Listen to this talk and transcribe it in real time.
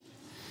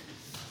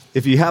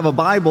If you have a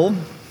Bible,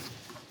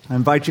 I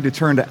invite you to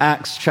turn to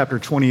Acts chapter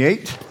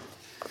 28.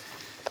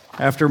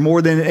 After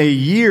more than a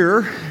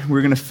year,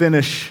 we're going to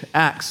finish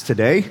Acts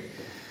today.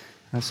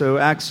 So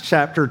Acts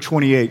chapter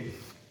 28.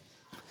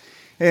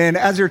 And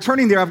as you're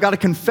turning there, I've got a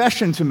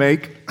confession to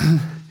make,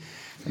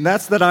 and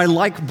that's that I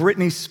like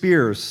Britney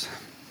Spears.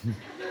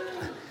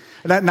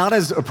 Not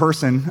as a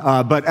person,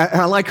 but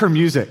I like her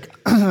music.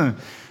 I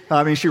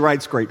mean, she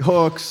writes great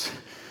hooks.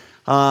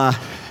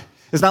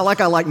 It's not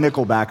like I like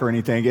Nickelback or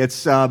anything.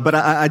 But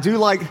I do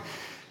like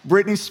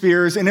Britney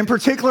Spears, and in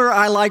particular,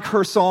 I like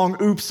her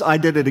song, Oops, I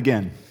Did It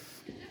Again.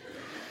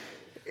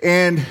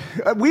 And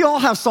we all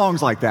have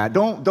songs like that.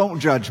 Don't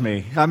judge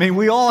me. I mean,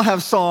 we all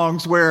have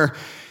songs where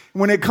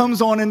when it comes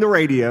on the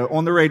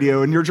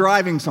radio, and you're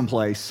driving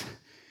someplace,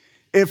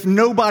 if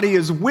nobody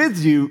is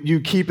with you, you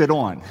keep it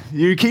on.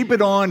 You keep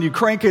it on, you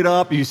crank it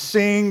up, you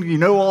sing, you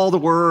know all the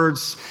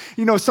words.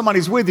 You know, if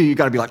somebody's with you, you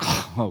got to be like,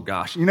 oh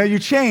gosh. You know, you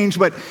change,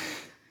 but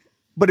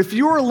if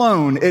you're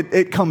alone,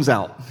 it comes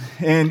out,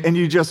 and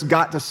you just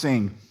got to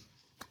sing.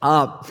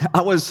 I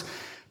was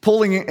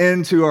pulling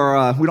into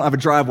our, we don't have a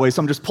driveway,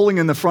 so I'm just pulling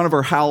in the front of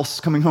our house,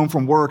 coming home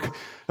from work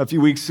a few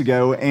weeks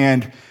ago,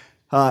 and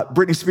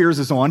Britney Spears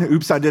is on,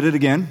 Oops, I Did It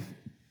Again.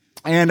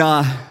 And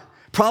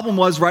problem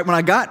was, right when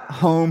I got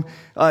home,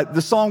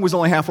 the song was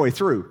only halfway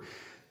through.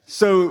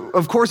 So,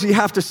 of course, you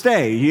have to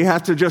stay. You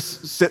have to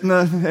just sit in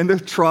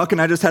the truck,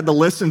 and I just had to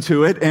listen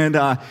to it. And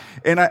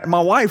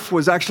my wife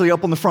was actually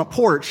up on the front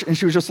porch, and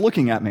she was just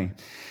looking at me.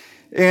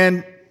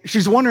 And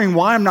she's wondering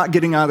why I'm not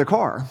getting out of the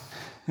car.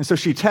 And so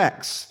she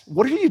texts,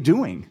 "What are you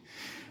doing?"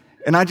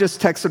 And I just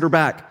texted her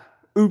back,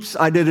 "Oops,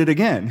 I did it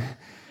again."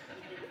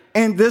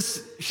 And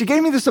she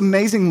gave me this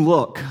amazing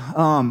look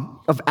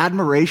of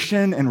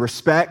admiration and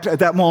respect at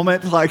that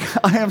moment. Like,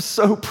 I am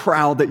so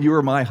proud that you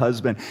are my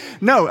husband.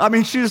 No, I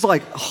mean, she was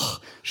like,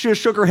 she just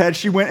shook her head.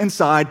 She went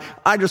inside.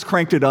 I just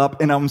cranked it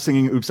up, and I'm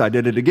singing Oops, I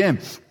Did It Again.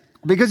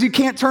 Because you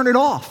can't turn it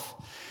off.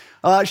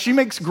 She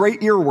makes great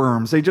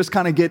earworms. They just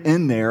kind of get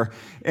in there.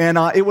 And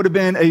it would have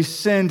been a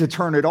sin to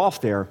turn it off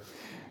there.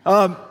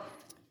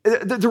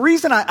 The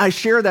reason I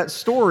share that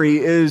story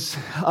is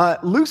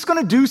Luke's going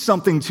to do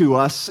something to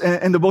us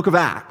in the book of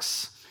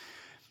Acts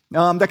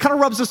that kind of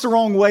rubs us the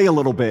wrong way a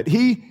little bit.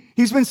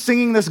 He's been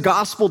singing this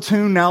gospel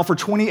tune now for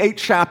 28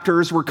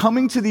 chapters. We're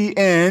coming to the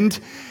end,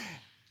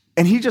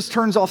 and he just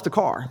turns off the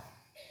car.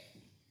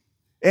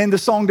 And the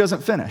song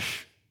doesn't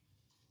finish.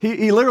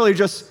 He literally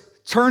just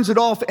turns it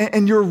off,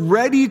 and you're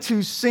ready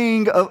to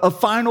sing a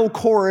final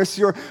chorus.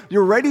 You're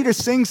ready to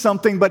sing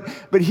something, but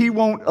he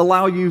won't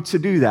allow you to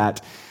do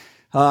that.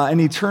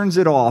 And he turns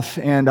it off,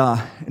 and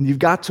you've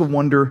got to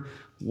wonder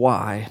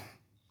why.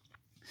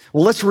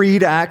 Well, let's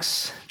read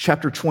Acts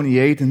chapter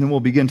 28, and then we'll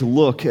begin to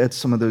look at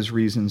some of those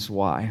reasons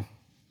why.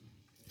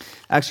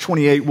 Acts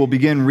 28, we'll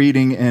begin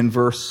reading in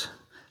verse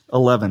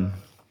 11.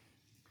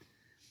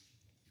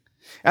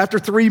 After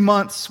 3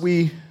 months,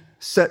 we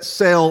set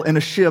sail in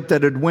a ship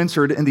that had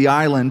wintered in the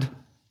island,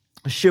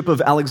 a ship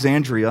of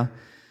Alexandria,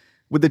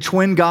 with the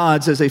twin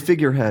gods as a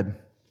figurehead.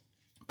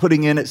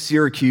 Putting in at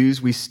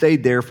Syracuse, we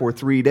stayed there for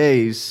 3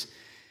 days.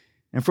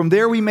 And from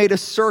there, we made a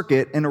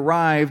circuit and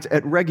arrived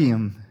at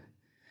Rhegium.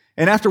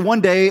 And after one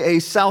day,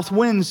 a south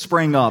wind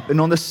sprang up. And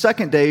on the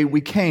second day,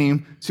 we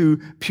came to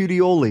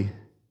Puteoli.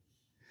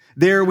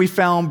 There we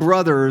found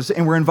brothers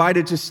and were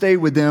invited to stay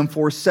with them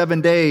for 7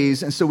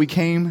 days. And so we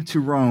came to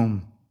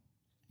Rome.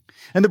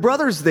 And the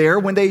brothers there,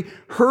 when they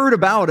heard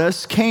about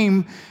us,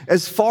 came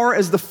as far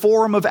as the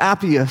Forum of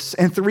Appius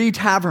and 3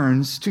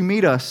 taverns to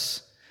meet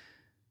us.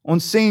 On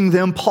seeing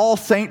them, Paul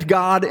thanked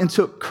God and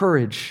took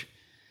courage.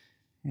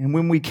 And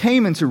when we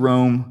came into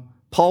Rome,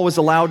 Paul was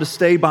allowed to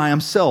stay by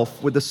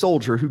himself with the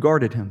soldier who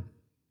guarded him.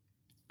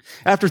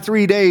 After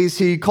 3 days,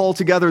 he called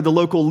together the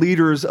local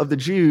leaders of the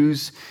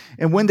Jews,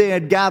 and when they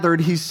had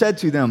gathered, he said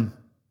to them,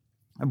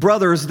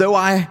 "Brothers, though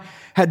I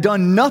had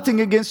done nothing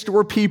against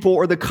your people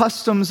or the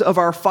customs of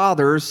our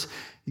fathers,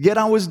 yet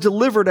I was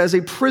delivered as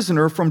a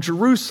prisoner from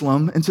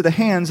Jerusalem into the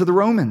hands of the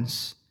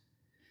Romans.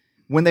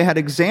 When they had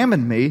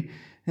examined me,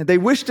 they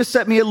wished to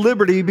set me at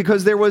liberty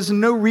because there was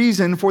no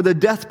reason for the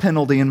death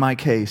penalty in my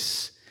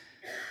case.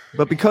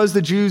 But because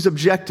the Jews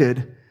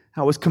objected,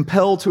 I was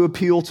compelled to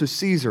appeal to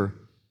Caesar,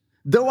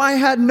 though I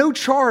had no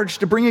charge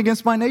to bring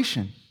against my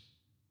nation.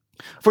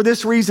 For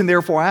this reason,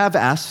 therefore, I have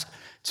asked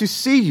to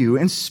see you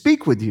and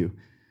speak with you,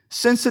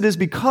 since it is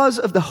because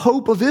of the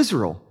hope of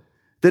Israel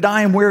that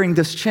I am wearing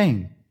this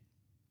chain."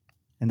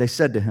 And they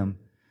said to him,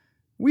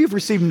 "We have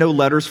received no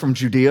letters from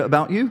Judea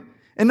about you,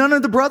 and none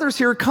of the brothers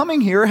here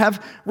coming here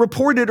have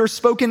reported or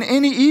spoken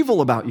any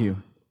evil about you.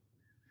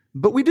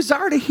 But we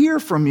desire to hear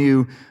from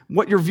you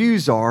what your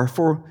views are,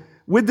 for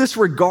with this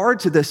regard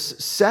to this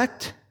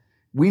sect,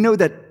 we know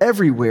that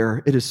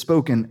everywhere it is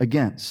spoken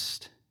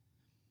against."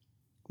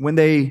 When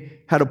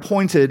they had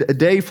appointed a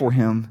day for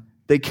him,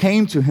 they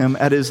came to him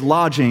at his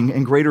lodging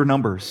in greater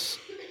numbers.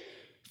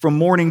 From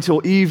morning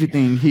till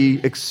evening, he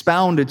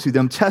expounded to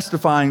them,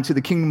 testifying to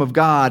the kingdom of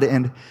God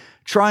and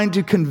trying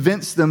to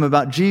convince them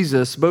about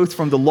Jesus, both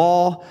from the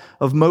law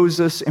of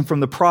Moses and from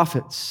the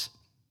prophets.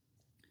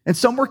 And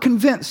some were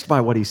convinced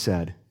by what he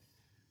said,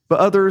 but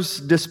others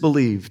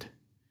disbelieved.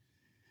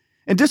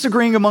 And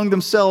disagreeing among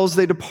themselves,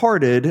 they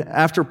departed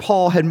after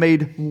Paul had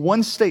made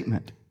one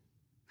statement.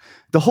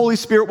 The Holy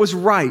Spirit was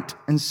right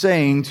in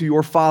saying to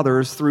your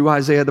fathers through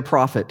Isaiah the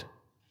prophet,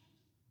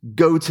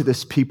 go to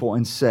this people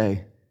and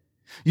say,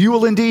 you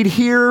will indeed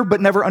hear, but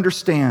never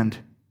understand.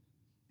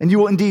 And you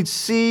will indeed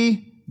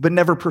see, but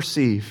never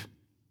perceive.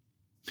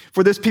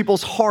 For this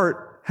people's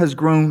heart has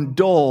grown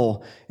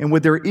dull, and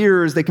with their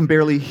ears they can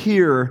barely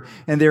hear,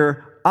 and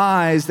their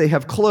eyes they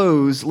have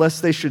closed,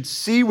 lest they should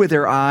see with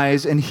their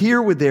eyes and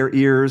hear with their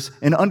ears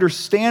and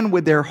understand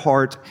with their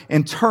heart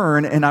and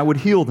turn, and I would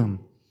heal them.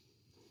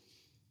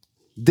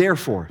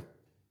 Therefore,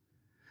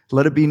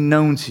 let it be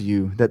known to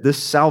you that this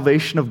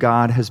salvation of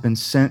God has been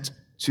sent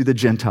to the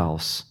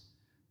Gentiles.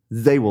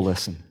 They will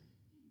listen.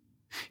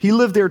 He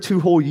lived there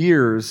 2 whole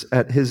years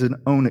at his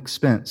own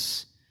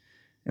expense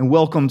and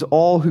welcomed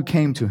all who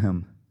came to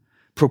him,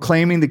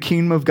 proclaiming the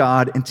kingdom of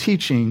God and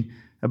teaching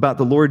about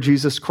the Lord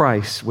Jesus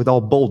Christ with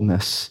all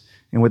boldness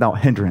and without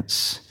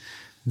hindrance.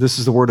 This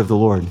is the word of the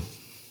Lord.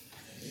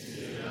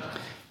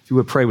 If you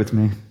would pray with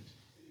me.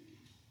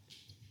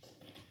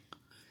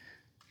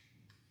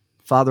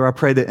 Father, I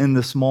pray that in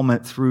this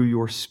moment, through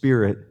your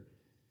Spirit,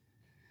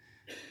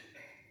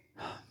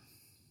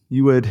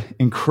 you would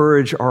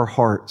encourage our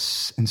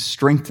hearts and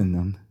strengthen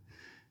them,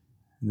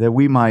 that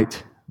we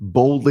might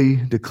boldly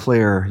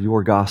declare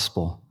your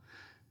gospel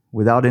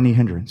without any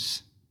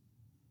hindrance.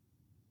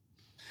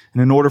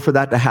 And in order for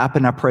that to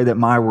happen, I pray that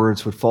my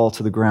words would fall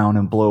to the ground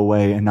and blow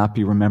away and not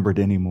be remembered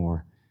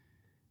anymore.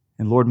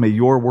 And Lord, may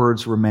your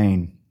words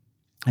remain,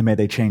 and may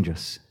they change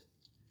us.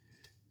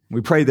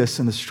 We pray this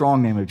in the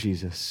strong name of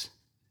Jesus.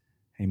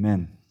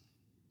 Amen.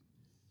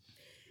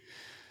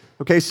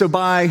 Okay, so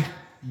by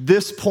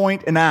this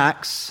point in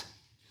Acts,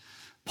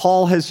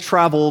 Paul has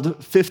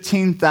traveled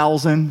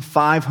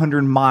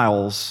 15,500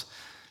 miles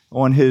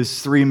on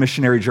his 3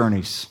 missionary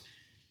journeys.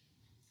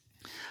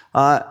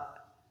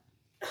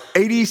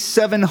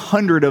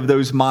 8,700 of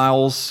those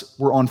miles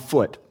were on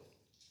foot.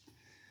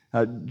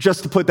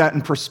 Just to put that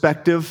in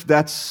perspective,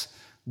 that's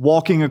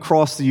walking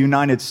across the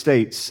United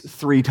States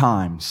 3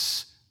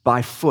 times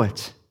by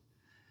foot.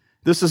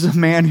 This is a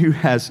man who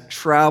has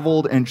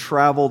traveled and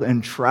traveled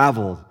and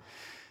traveled.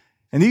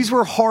 And these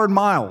were hard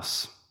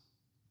miles.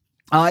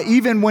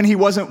 Even when he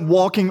wasn't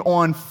walking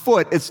on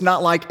foot, it's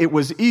not like it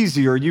was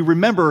easier. You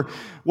remember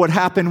what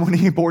happened when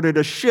he boarded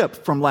a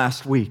ship from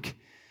last week.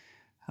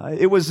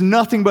 It was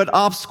nothing but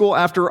obstacle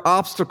after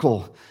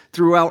obstacle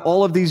throughout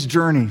all of these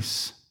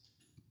journeys.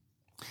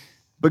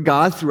 But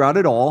God, throughout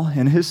it all,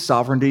 in his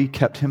sovereignty,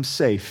 kept him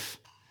safe,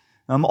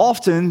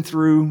 often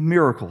through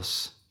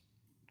miracles.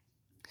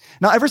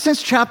 Now, ever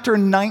since chapter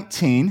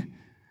 19,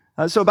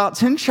 so about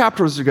 10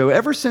 chapters ago,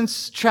 ever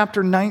since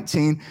chapter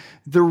 19,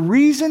 the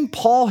reason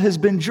Paul has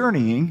been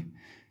journeying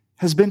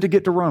has been to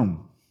get to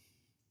Rome.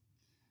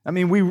 I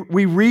mean,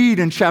 we read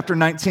in chapter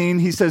 19,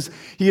 he says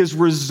he is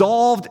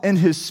resolved in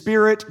his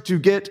spirit to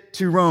get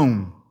to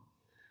Rome.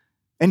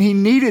 And he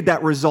needed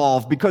that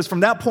resolve because from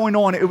that point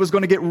on, it was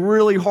going to get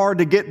really hard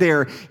to get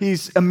there.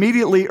 He's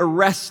immediately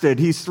arrested.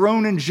 He's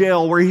thrown in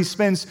jail where he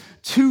spends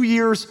 2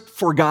 years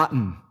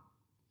forgotten.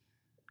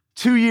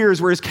 2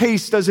 years where his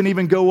case doesn't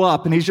even go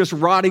up and he's just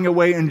rotting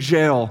away in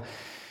jail.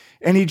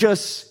 And he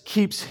just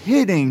keeps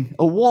hitting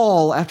a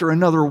wall after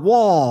another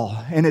wall.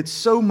 And it's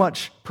so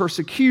much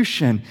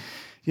persecution,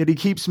 yet he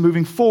keeps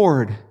moving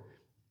forward.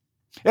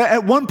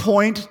 At one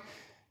point,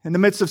 in the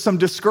midst of some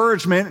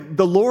discouragement,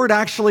 the Lord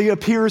actually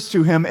appears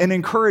to him and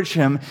encourages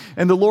him.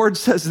 And the Lord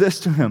says this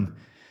to him.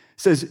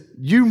 He says,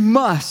 you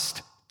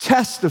must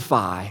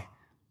testify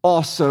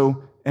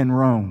also in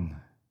Rome.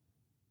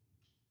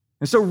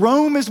 And so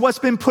Rome is what's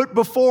been put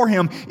before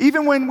him.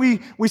 Even when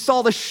we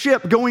saw the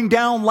ship going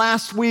down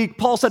last week,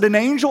 Paul said, an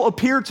angel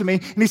appeared to me,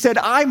 and he said,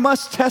 I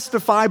must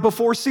testify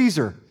before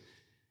Caesar.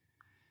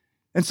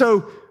 And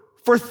so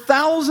for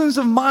thousands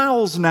of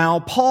miles now,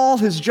 Paul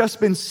has just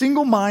been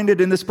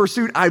single-minded in this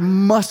pursuit. I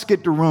must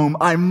get to Rome.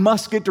 I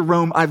must get to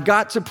Rome. I've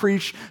got to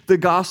preach the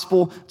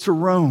gospel to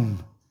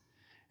Rome.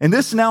 And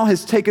this now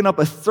has taken up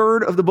a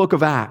third of the book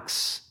of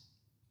Acts.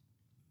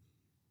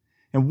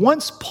 And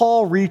once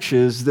Paul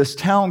reaches this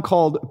town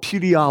called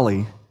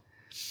Puteoli,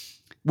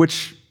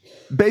 which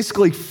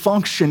basically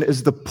functioned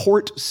as the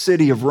port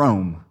city of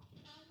Rome,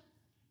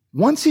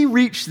 once he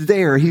reached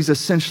there, he's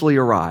essentially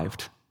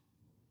arrived.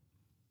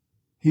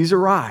 He's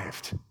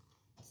arrived.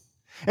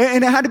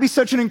 And it had to be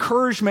such an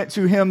encouragement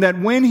to him that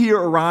when he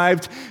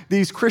arrived,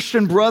 these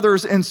Christian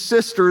brothers and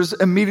sisters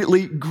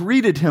immediately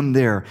greeted him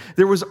there.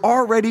 There was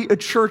already a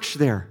church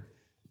there.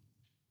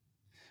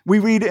 We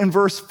read in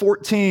verse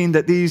 14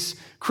 that these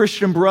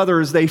Christian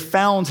brothers, they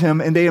found him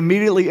and they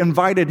immediately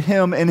invited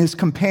him and his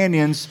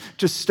companions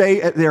to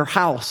stay at their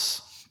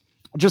house.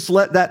 Just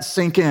let that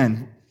sink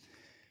in.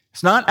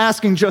 It's not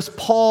asking just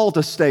Paul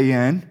to stay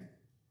in,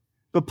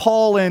 but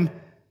Paul and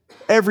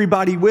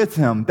everybody with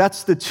him.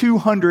 That's the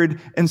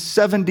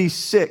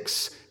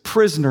 276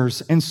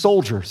 prisoners and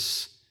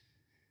soldiers.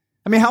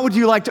 I mean, how would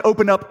you like to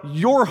open up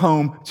your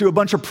home to a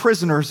bunch of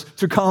prisoners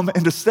to come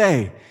and to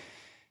stay?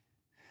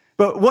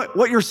 But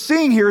what you're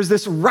seeing here is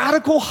this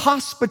radical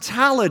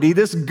hospitality,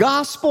 this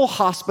gospel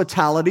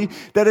hospitality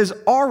that has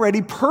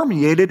already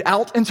permeated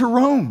out into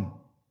Rome.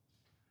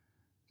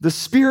 The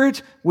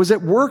Spirit was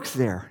at work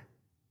there.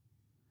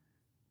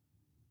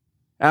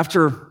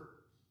 After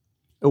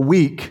a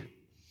week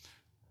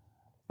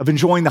of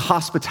enjoying the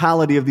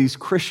hospitality of these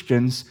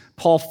Christians,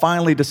 Paul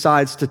finally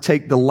decides to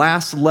take the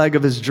last leg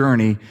of his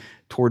journey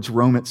towards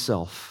Rome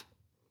itself.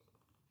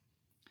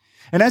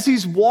 And as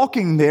he's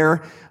walking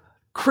there,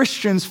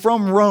 Christians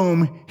from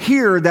Rome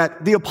hear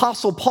that the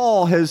Apostle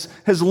Paul has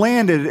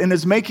landed and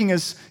is making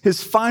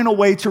his final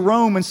way to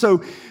Rome. And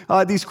so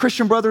these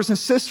Christian brothers and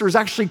sisters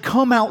actually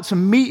come out to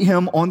meet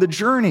him on the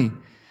journey.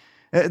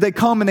 They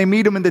come and they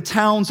meet him in the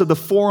towns of the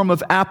Forum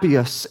of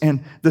Appius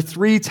and the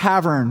Three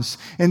Taverns.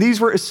 And these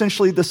were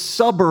essentially the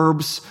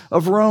suburbs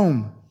of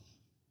Rome.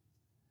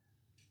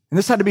 And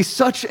this had to be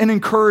such an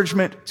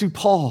encouragement to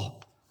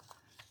Paul.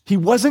 He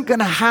wasn't going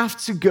to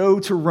have to go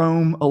to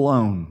Rome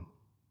alone.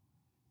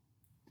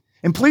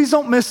 And please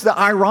don't miss the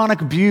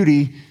ironic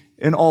beauty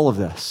in all of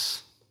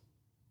this.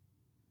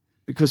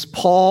 Because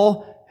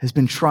Paul has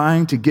been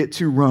trying to get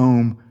to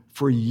Rome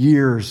for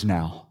years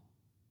now.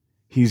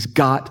 He's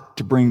got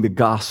to bring the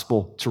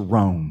gospel to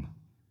Rome.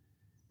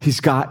 He's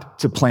got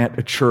to plant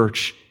a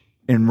church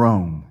in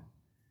Rome.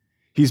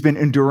 He's been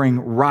enduring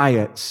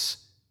riots,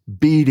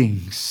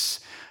 beatings,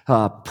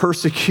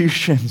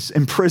 persecutions,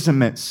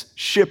 imprisonments,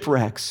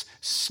 shipwrecks,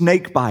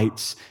 snake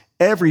bites,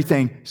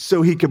 everything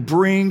so he could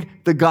bring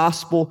the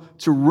gospel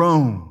to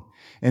Rome.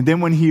 And then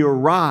when he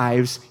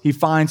arrives, he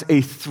finds a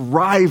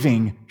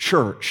thriving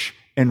church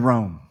in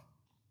Rome.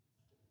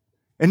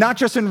 And not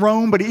just in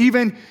Rome, but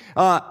even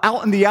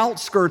out in the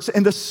outskirts,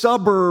 in the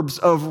suburbs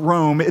of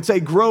Rome. It's a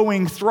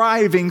growing,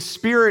 thriving,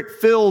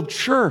 Spirit-filled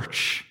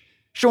church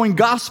showing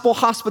gospel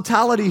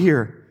hospitality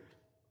here.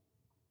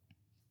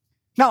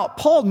 Now,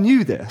 Paul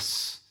knew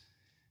this.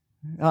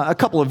 A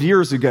couple of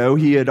years ago,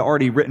 he had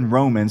already written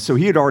Romans, so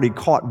he had already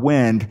caught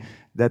wind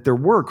that there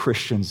were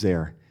Christians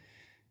there.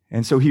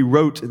 And so he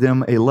wrote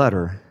them a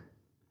letter.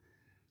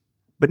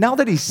 But now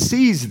that he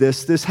sees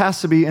this has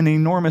to be an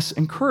enormous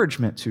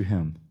encouragement to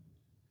him.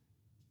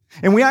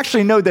 And we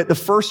actually know that the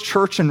first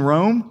church in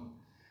Rome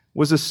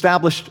was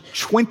established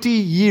 20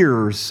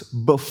 years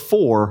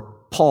before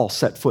Paul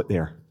set foot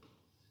there.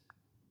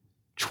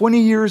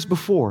 20 years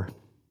before.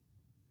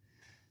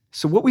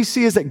 So what we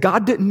see is that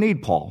God didn't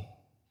need Paul.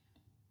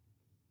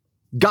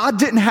 God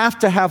didn't have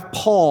to have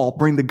Paul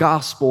bring the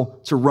gospel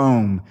to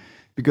Rome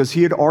because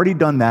he had already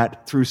done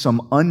that through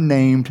some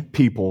unnamed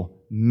people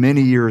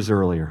many years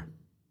earlier.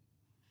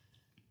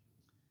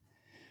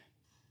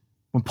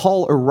 When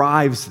Paul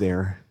arrives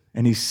there,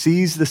 and he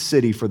sees the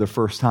city for the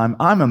first time,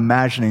 I'm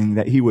imagining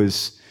that he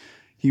was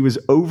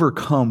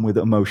overcome with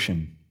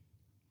emotion.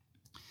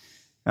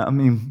 I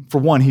mean, for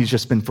one, he's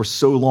just been for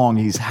so long,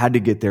 he's had to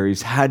get there.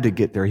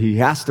 He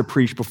has to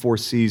preach before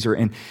Caesar.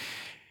 And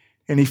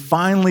he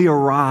finally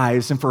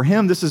arrives. And for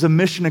him, this is a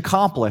mission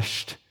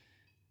accomplished.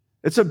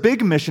 It's a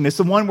big mission. It's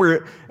the one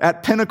where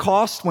at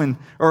Pentecost,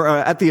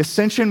 at the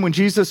Ascension, when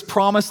Jesus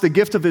promised the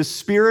gift of his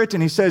Spirit,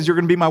 and he says, you're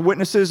going to be my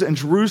witnesses in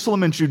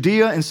Jerusalem and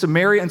Judea and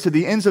Samaria and to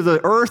the ends of the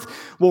earth.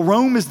 Well,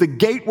 Rome is the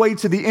gateway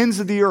to the ends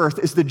of the earth.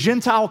 It's the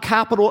Gentile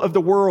capital of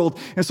the world.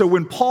 And so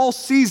when Paul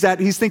sees that,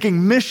 he's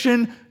thinking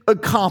mission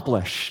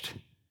accomplished.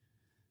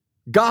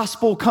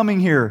 Gospel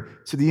coming here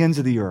to the ends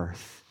of the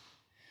earth.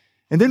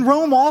 And then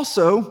Rome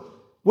also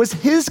was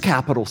his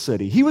capital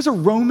city. He was a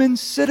Roman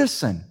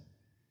citizen.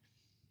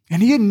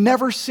 And he had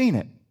never seen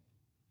it.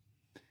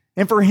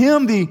 And for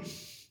him,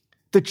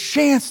 the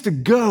chance to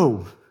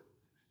go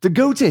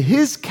to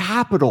his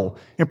capital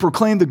and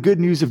proclaim the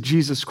good news of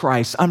Jesus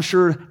Christ, I'm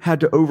sure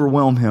had to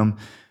overwhelm him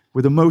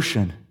with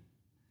emotion.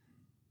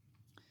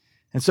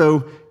 And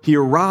so he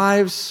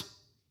arrives,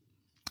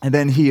 and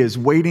then he is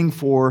waiting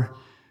for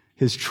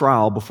his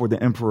trial before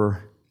the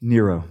Emperor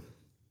Nero.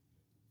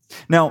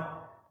 Now,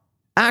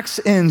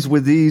 Acts ends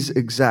with these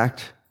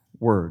exact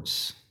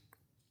words.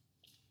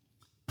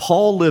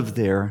 Paul lived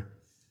there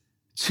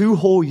 2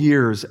 whole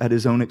years at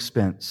his own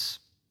expense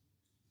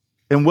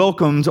and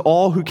welcomed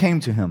all who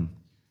came to him,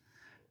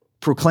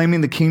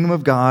 proclaiming the kingdom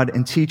of God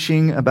and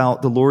teaching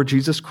about the Lord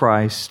Jesus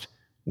Christ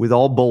with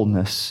all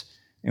boldness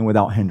and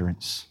without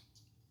hindrance.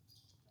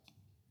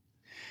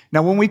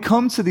 Now, when we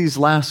come to these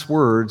last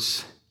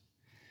words,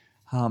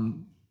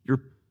 you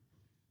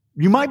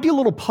might be a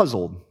little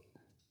puzzled.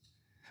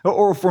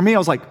 Or for me, I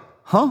was like,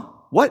 huh?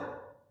 What?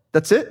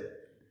 That's it?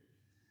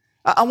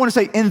 I want to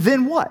say, and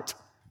then what?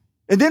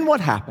 And then what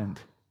happened?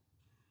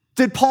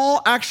 Did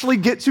Paul actually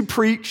get to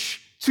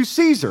preach to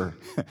Caesar?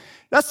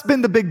 That's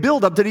been the big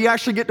buildup. Did he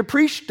actually get to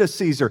preach to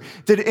Caesar?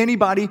 Did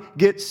anybody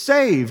get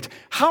saved?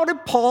 How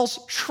did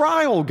Paul's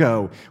trial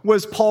go?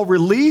 Was Paul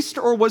released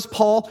or was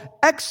Paul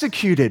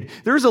executed?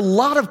 There's a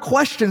lot of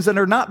questions that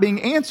are not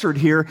being answered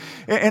here.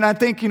 And I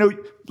think,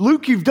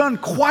 Luke, you've done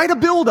quite a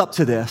buildup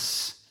to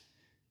this.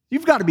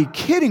 You've got to be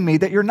kidding me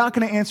that you're not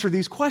going to answer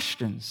these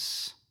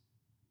questions.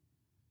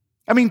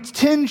 I mean,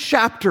 10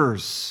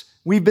 chapters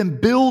we've been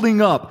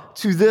building up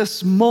to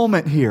this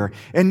moment here,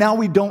 and now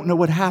we don't know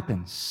what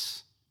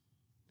happens.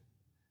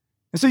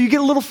 And so you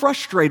get a little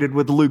frustrated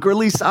with Luke, or at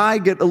least I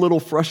get a little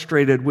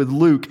frustrated with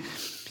Luke.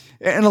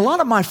 And a lot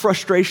of my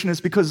frustration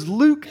is because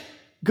Luke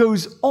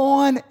goes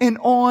on and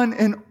on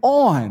and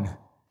on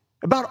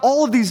about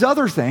all of these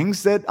other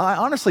things that I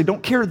honestly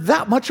don't care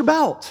that much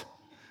about.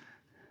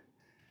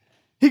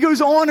 He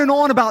goes on and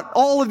on about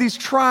all of these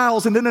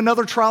trials, and then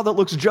another trial that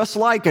looks just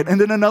like it,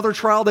 and then another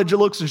trial that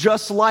looks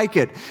just like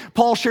it.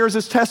 Paul shares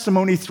his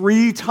testimony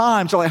 3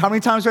 times. So like, how many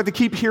times do I have to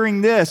keep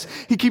hearing this?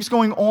 He keeps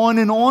going on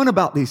and on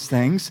about these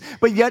things,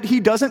 but yet he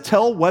doesn't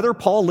tell whether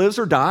Paul lives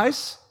or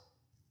dies.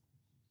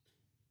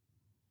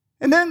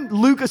 And then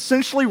Luke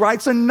essentially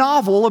writes a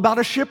novel about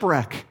a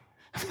shipwreck.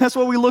 That's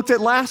what we looked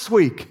at last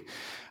week.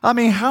 I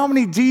mean, how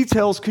many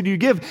details could you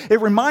give?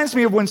 It reminds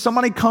me of when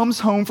somebody comes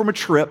home from a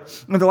trip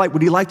and they're like,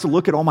 would you like to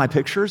look at all my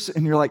pictures?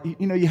 And you're like,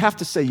 you have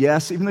to say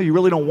yes, even though you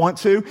really don't want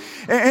to.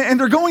 And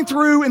they're going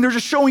through and they're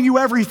just showing you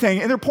everything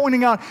and they're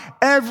pointing out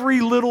every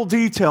little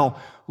detail.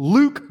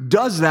 Luke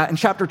does that in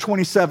chapter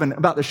 27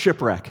 about the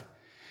shipwreck.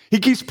 He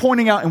keeps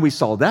pointing out, and we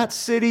saw that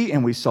city,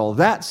 and we saw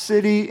that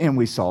city, and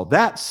we saw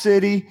that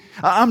city.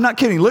 I'm not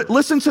kidding.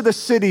 Listen to the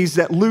cities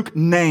that Luke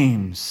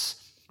names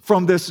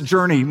from this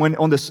journey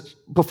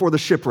before the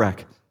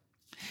shipwreck.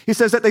 He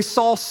says that they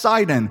saw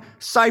Sidon,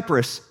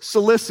 Cyprus,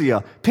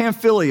 Cilicia,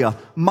 Pamphylia,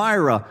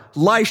 Myra,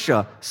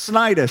 Lycia,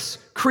 Cnidus,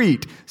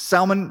 Crete,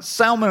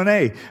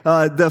 Salmone,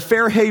 the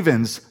Fair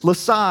Havens,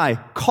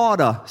 Lasai,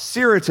 Cauda,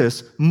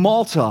 Syrtis,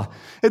 Malta.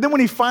 And then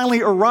when he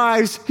finally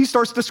arrives, he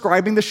starts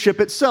describing the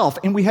ship itself.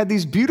 And we had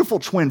these beautiful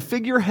twin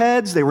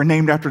figureheads. They were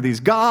named after these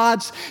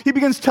gods. He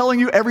begins telling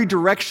you every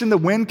direction the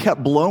wind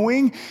kept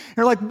blowing. And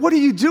you're like, what are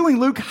you doing,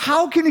 Luke?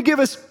 How can you give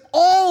us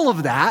all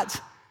of that?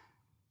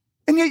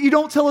 And yet you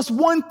don't tell us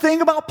one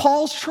thing about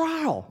Paul's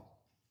trial.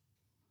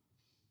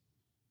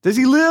 Does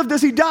he live?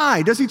 Does he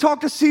die? Does he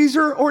talk to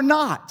Caesar or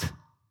not?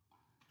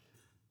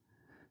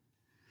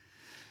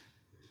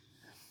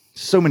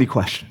 So many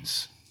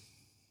questions.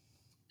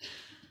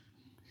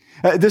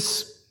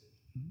 This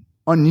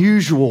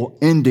unusual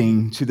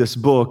ending to this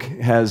book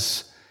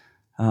has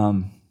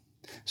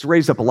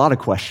raised up a lot of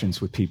questions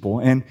with people.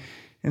 And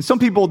some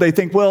people, they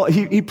think, well,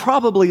 he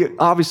probably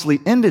obviously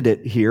ended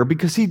it here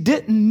because he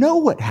didn't know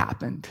what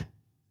happened.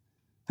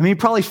 I mean, he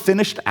probably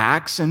finished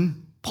Acts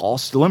and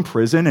Paul's still in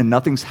prison and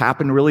nothing's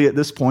happened really at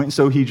this point,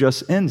 so he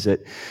just ends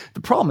it.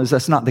 The problem is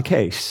that's not the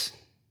case.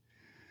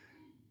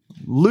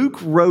 Luke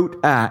wrote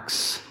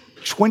Acts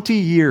 20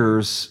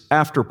 years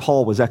after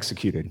Paul was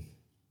executed.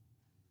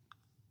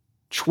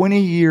 20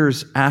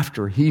 years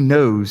after he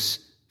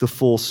knows the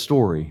full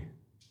story.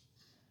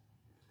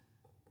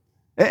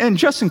 And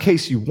just in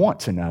case you want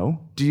to know,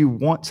 do you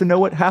want to know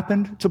what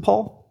happened to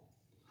Paul?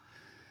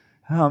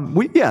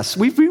 We've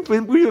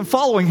been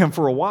following him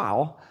for a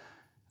while.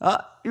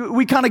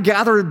 We kind of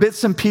gathered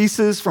bits and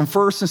pieces from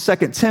 1st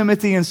and 2nd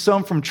Timothy and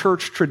some from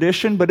church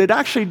tradition, but it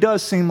actually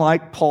does seem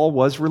like Paul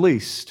was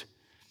released.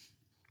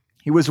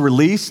 He was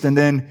released and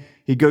then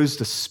he goes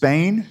to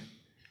Spain.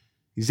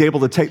 He's able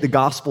to take the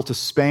gospel to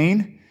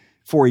Spain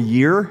for a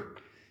year.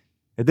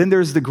 And then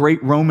there's the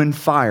great Roman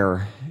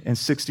fire in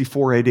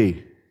 64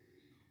 AD.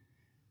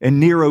 And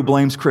Nero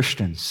blames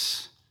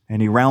Christians and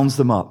he rounds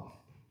them up.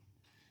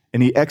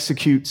 And he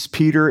executes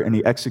Peter and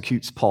he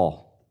executes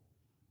Paul.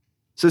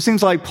 So it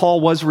seems like Paul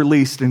was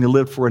released and he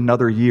lived for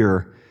another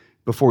year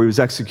before he was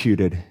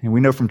executed. And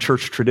we know from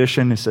church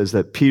tradition, it says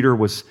that Peter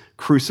was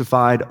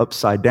crucified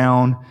upside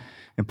down.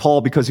 And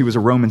Paul, because he was a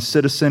Roman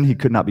citizen, he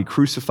could not be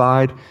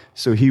crucified,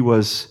 so he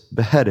was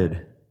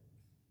beheaded.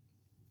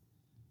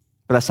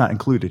 But that's not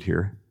included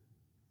here.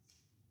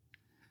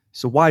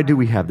 So why do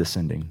we have this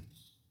ending?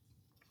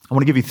 I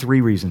want to give you 3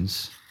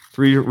 reasons.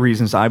 3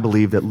 reasons I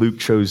believe that Luke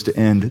chose to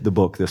end the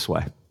book this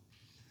way.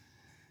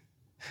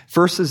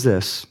 First is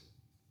this.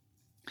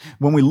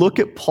 When we look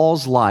at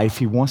Paul's life,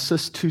 he wants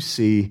us to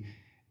see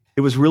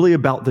it was really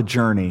about the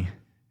journey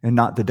and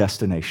not the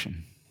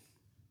destination.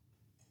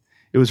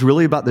 It was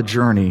really about the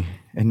journey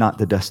and not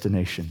the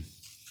destination.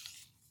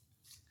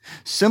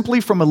 Simply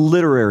from a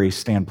literary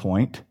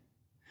standpoint,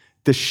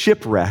 the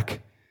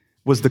shipwreck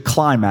was the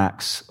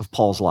climax of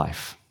Paul's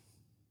life.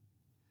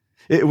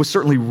 It was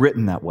certainly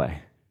written that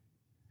way.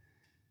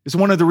 It's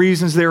one of the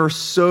reasons there are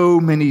so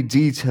many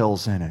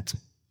details in it.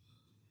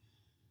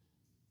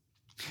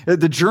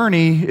 The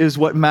journey is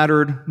what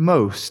mattered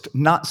most,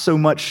 not so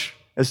much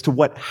as to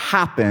what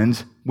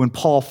happened when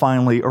Paul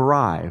finally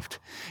arrived.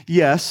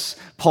 Yes,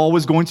 Paul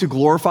was going to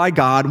glorify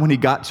God when he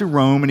got to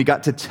Rome and he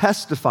got to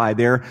testify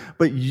there,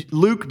 but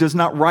Luke does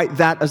not write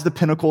that as the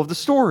pinnacle of the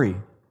story.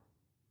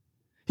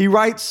 He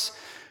writes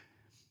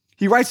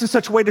in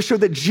such a way to show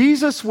that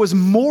Jesus was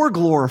more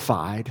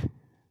glorified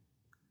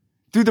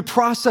through the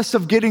process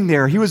of getting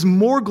there. He was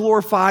more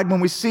glorified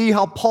when we see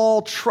how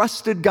Paul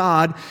trusted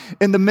God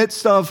in the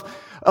midst of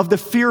the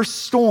fierce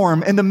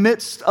storm, in the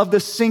midst of the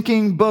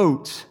sinking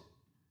boat.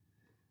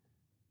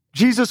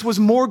 Jesus was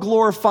more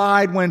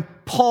glorified when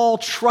Paul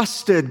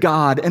trusted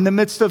God in the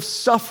midst of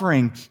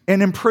suffering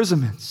and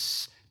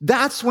imprisonments.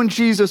 That's when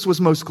Jesus was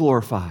most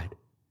glorified.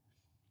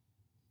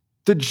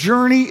 The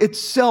journey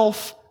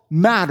itself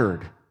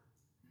mattered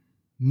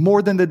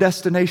more than the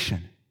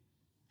destination.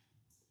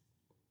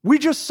 We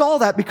just saw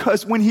that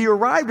because when he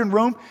arrived in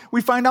Rome,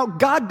 we find out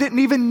God didn't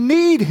even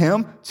need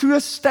him to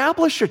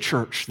establish a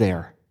church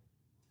there.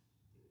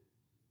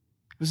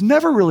 It was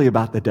never really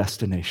about the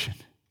destination.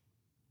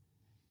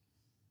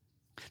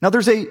 Now,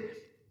 there's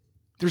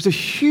a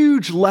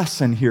huge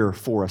lesson here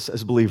for us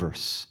as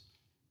believers.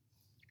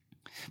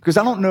 Because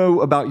I don't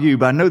know about you,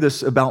 but I know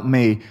this about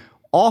me.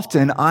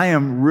 Often, I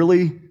am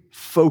really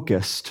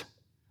focused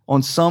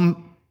on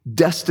some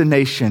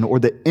destination or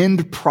the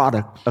end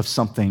product of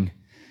something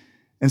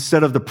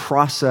instead of the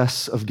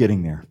process of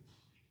getting there.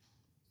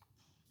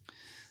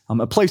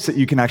 A place that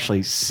you can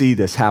actually see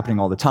this happening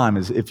all the time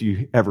is if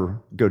you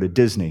ever go to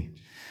Disney.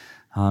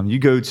 You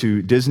go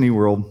to Disney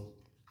World,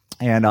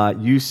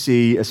 and you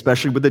see,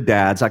 especially with the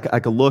dads, I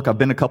could look, I've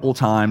been a couple of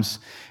times,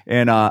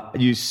 and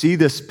you see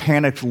this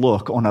panicked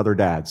look on other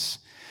dads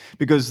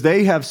because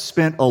they have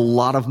spent a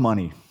lot of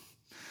money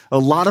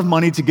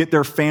to get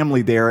their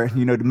family there,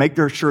 to make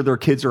sure their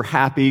kids are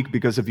happy,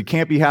 because if you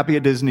can't be happy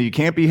at Disney, you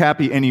can't be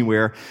happy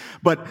anywhere.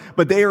 But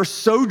they are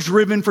so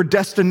driven for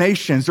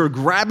destinations. They're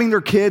grabbing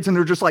their kids and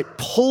they're just like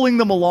pulling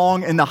them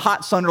along in the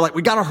hot sun. They're like,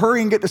 we got to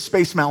hurry and get to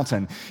Space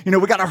Mountain. We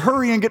got to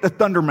hurry and get to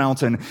Thunder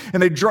Mountain.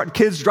 And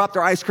kids drop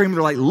their ice cream. And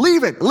they're like,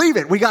 leave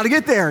it. We got to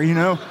get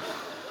there,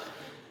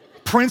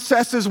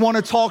 Princesses want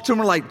to talk to them.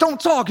 We're like, don't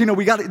talk.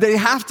 They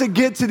have to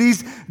get to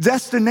these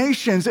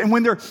destinations. And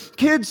when their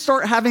kids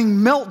start having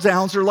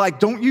meltdowns, they're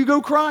like, don't you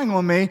go crying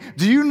on me.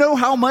 Do you know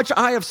how much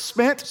I have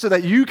spent so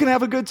that you can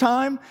have a good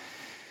time?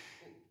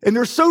 And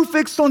they're so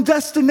fixed on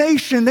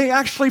destination, they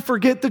actually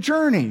forget the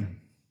journey.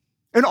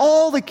 And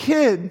all the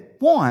kid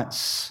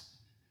wants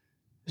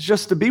is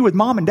just to be with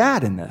mom and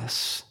dad in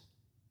this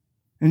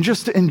and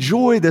just to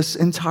enjoy this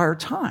entire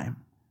time.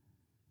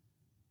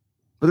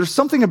 But there's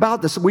something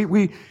about this.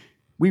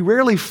 We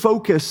rarely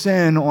focus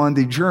in on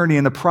the journey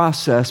and the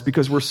process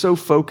because we're so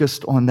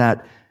focused on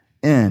that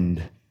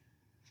end.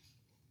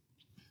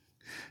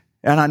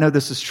 And I know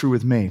this is true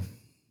with me.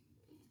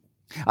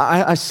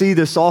 I see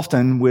this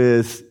often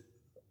with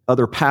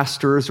other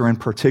pastors, or in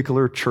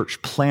particular, church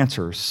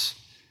planters.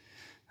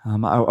 I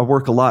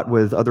work a lot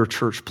with other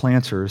church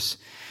planters,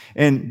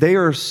 and they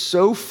are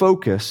so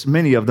focused,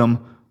 many of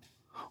them,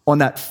 on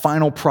that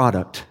final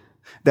product,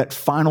 that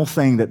final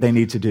thing that they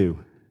need to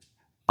do.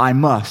 I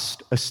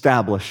must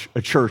establish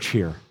a church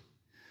here.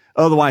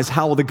 Otherwise,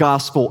 how will the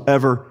gospel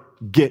ever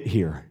get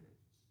here?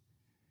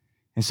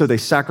 And so they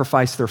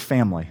sacrifice their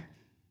family.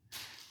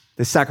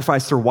 They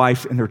sacrifice their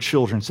wife and their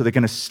children so they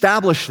can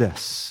establish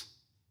this.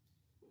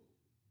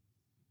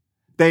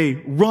 They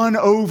run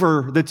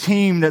over the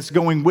team that's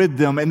going with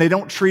them, and they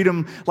don't treat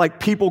them like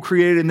people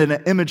created in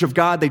the image of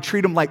God. They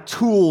treat them like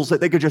tools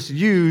that they could just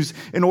use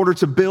in order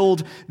to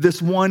build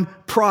this one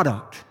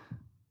product.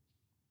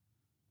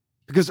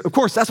 Because, of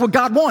course, that's what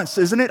God wants,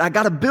 isn't it? I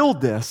got to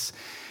build this.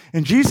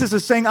 And Jesus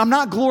is saying, I'm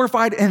not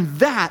glorified in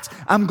that.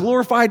 I'm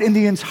glorified in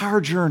the entire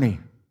journey.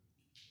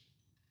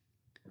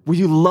 Will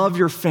you love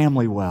your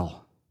family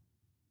well?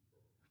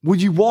 Will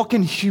you walk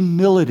in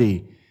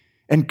humility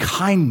and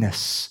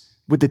kindness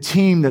with the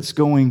team that's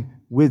going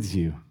with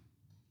you?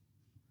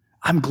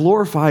 I'm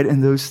glorified in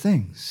those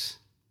things.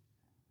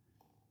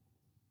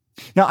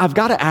 Now, I've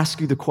got to ask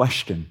you the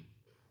question.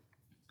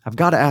 I've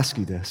got to ask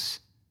you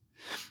this.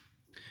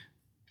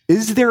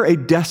 Is there a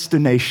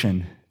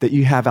destination that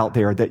you have out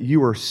there that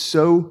you are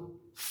so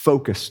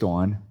focused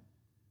on,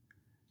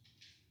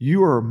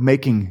 you are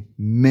making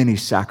many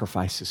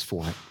sacrifices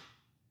for it?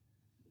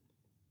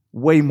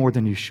 Way more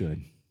than you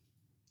should.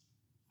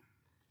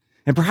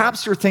 And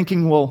perhaps you're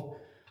thinking, well,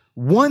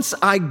 once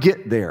I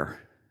get there,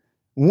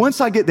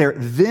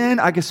 then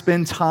I can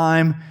spend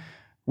time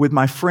with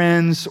my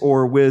friends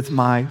or with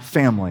my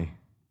family.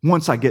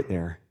 Once I get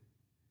there.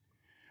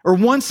 Or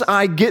once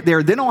I get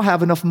there, then I'll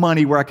have enough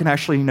money where I can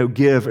actually,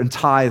 give and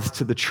tithe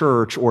to the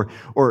church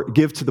or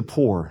give to the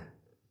poor.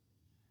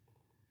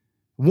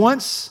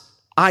 Once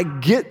I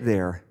get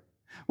there,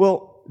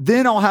 well,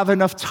 then I'll have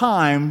enough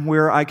time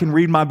where I can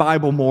read my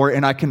Bible more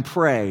and I can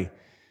pray.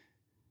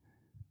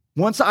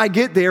 Once I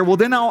get there, well,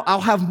 then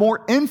I'll have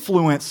more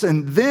influence,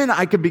 and then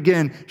I can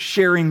begin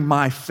sharing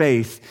my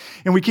faith.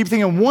 And we keep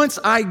thinking, once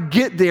I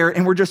get there,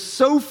 and we're just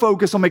so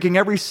focused on making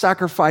every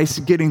sacrifice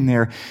getting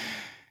there,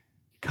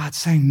 God's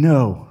saying,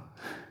 no,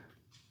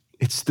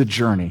 it's the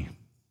journey.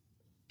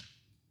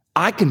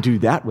 I can do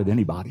that with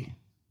anybody.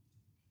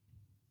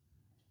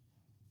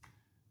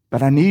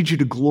 But I need you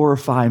to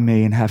glorify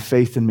me and have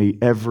faith in me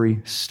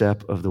every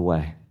step of the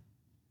way.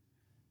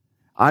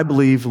 I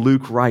believe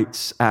Luke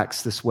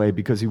acts this way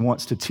because he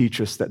wants to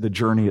teach us that the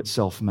journey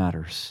itself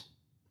matters.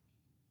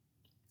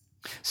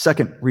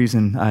 Second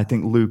reason I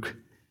think Luke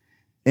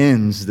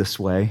ends this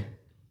way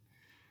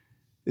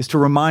is to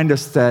remind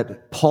us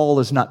that Paul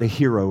is not the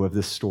hero of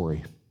this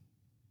story.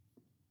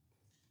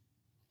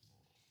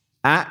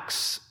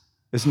 Acts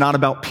is not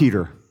about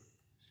Peter,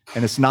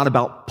 and it's not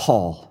about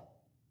Paul.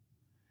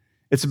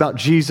 It's about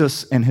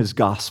Jesus and his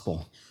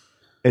gospel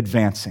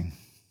advancing.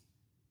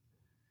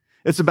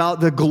 It's about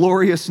the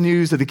glorious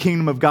news of the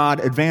kingdom of God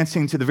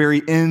advancing to the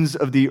very ends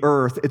of the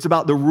earth. It's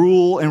about the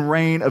rule and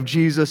reign of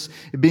Jesus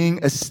being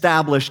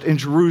established in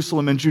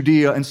Jerusalem and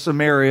Judea and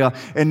Samaria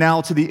and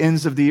now to the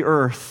ends of the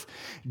earth.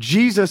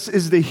 Jesus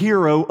is the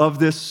hero of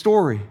this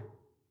story.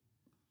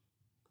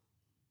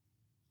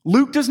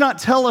 Luke does not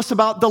tell us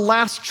about the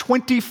last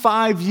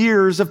 25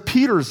 years of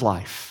Peter's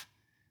life.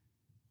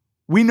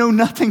 We know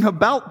nothing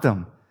about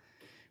them.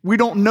 We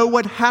don't know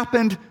what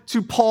happened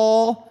to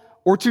Paul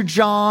or to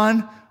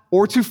John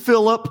or to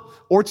Philip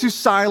or to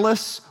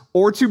Silas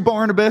or to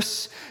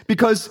Barnabas,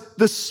 because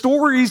the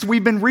stories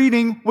we've been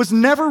reading was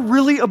never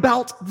really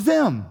about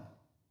them.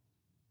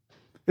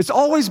 It's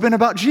always been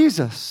about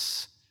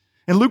Jesus.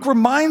 And Luke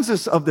reminds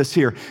us of this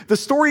here. The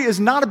story is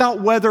not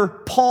about whether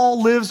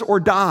Paul lives or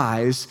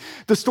dies.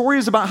 The story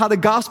is about how the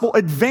gospel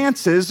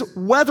advances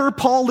whether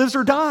Paul lives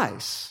or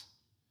dies.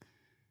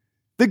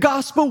 The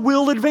gospel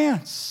will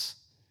advance,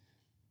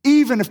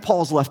 even if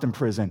Paul's left in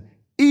prison,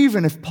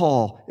 even if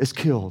Paul is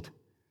killed.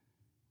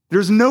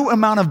 There's no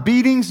amount of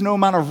beatings, no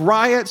amount of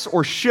riots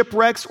or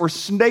shipwrecks or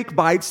snake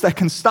bites that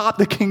can stop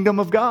the kingdom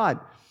of God.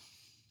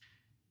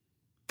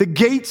 The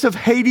gates of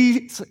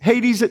Hades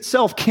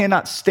itself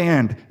cannot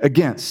stand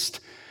against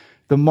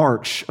the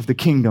march of the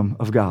kingdom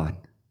of God.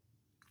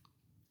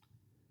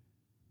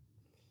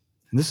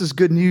 And this is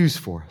good news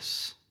for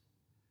us.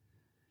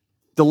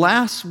 The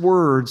last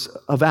words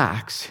of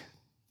Acts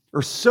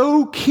are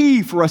so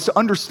key for us to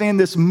understand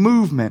this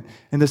movement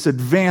and this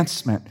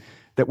advancement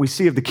that we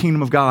see of the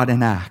kingdom of God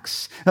in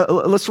Acts.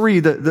 Let's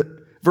read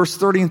the verse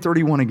 30 and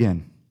 31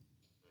 again.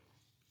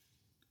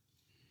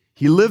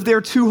 He lived there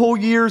 2 whole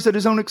years at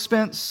his own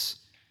expense.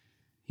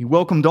 He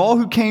welcomed all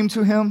who came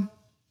to him,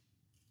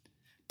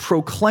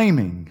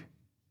 proclaiming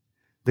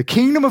the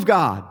kingdom of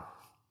God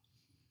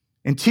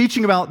and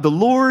teaching about the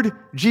Lord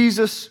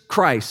Jesus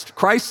Christ.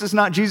 Christ is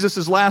not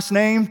Jesus' last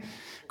name.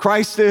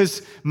 Christ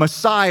is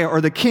Messiah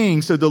or the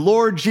King. So the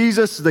Lord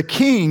Jesus, the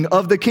King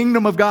of the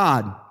kingdom of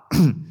God,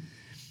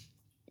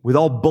 with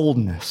all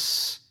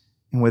boldness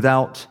and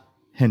without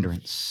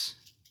hindrance.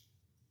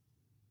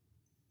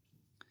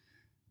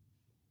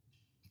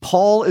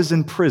 Paul is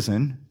in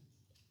prison,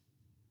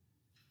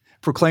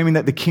 proclaiming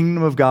that the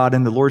kingdom of God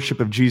and the lordship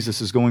of Jesus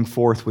is going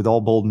forth with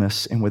all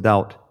boldness and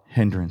without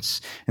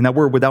hindrance. And that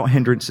word without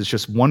hindrance is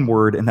just one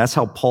word, and that's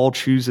how Luke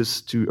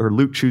chooses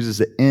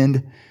to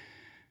end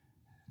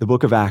the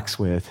book of Acts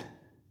with,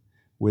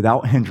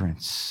 without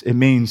hindrance. It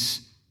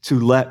means to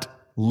let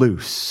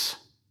loose.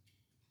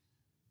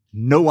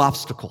 No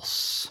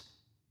obstacles.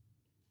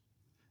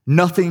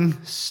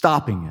 Nothing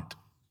stopping it.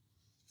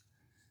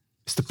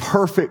 It's the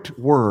perfect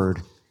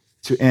word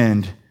to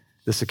end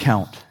this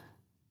account.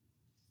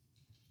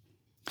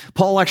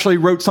 Paul actually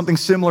wrote something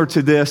similar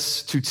to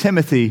this to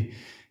Timothy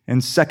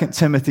in 2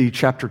 Timothy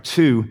chapter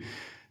 2.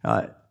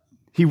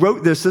 He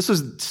wrote this. This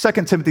was 2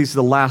 Timothy's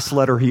the last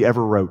letter he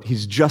ever wrote.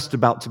 He's just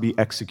about to be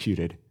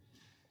executed.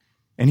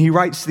 And he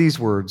writes these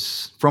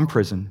words from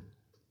prison.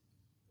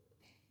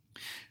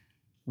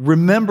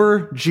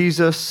 Remember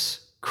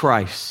Jesus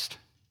Christ,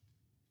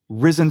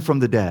 risen from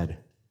the dead,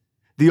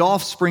 the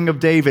offspring of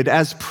David,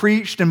 as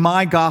preached in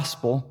my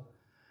gospel,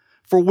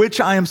 for which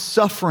I am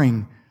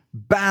suffering,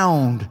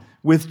 bound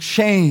with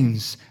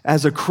chains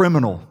as a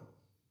criminal.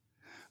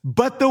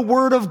 But the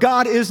word of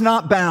God is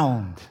not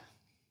bound.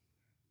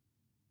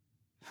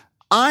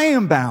 I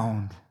am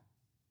bound,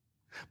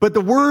 but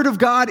the word of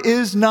God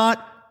is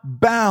not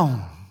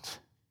bound.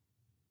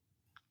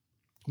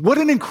 What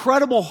an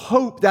incredible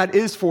hope that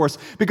is for us,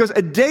 because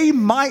a day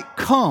might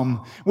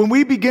come when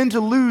we begin to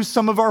lose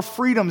some of our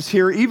freedoms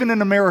here, even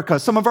in America,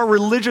 some of our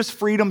religious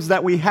freedoms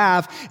that we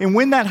have. And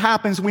when that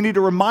happens, we need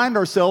to remind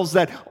ourselves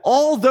that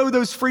although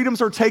those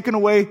freedoms are taken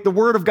away, the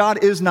word of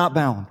God is not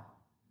bound.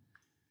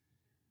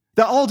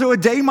 That although a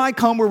day might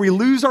come where we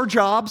lose our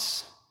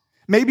jobs,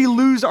 maybe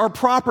lose our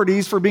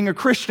properties for being a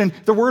Christian,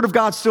 the word of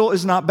God still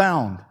is not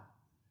bound.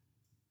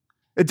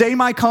 A day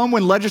might come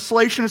when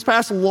legislation is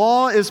passed,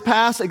 law is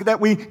passed, that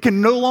we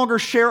can no longer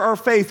share our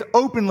faith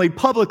openly,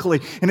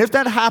 publicly. And if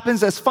that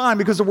happens, that's fine,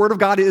 because the word of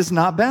God is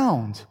not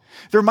bound.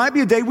 There might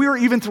be a day we are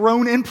even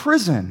thrown in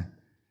prison.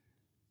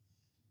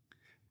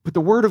 But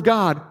the word of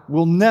God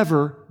will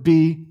never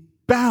be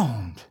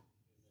bound.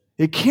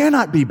 It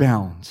cannot be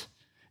bound.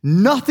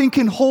 Nothing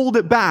can hold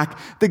it back.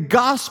 The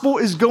gospel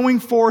is going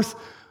forth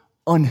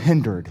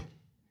unhindered,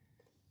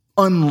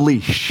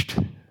 unleashed.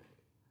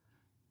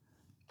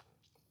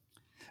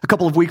 A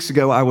couple of weeks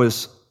ago, I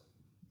was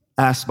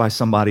asked by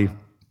somebody,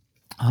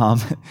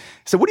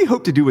 said, what do you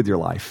hope to do with your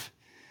life?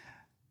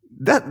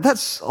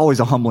 That's always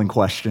a humbling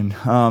question,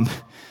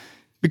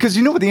 because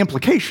you know what the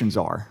implications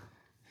are.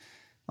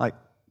 Like,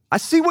 I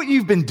see what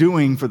you've been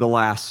doing for the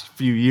last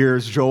few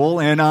years,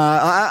 Joel, and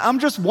I'm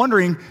just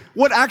wondering,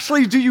 what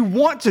actually do you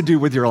want to do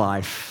with your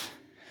life?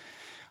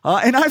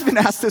 And I've been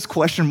asked this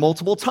question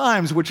multiple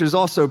times, which is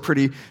also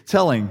pretty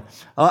telling.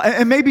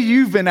 And maybe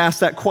you've been asked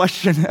that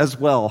question as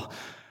well.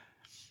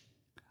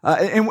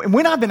 And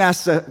when I've been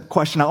asked that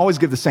question, I always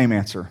give the same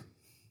answer.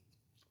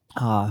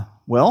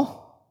 Well,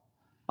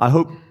 I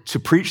hope to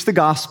preach the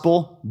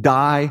gospel,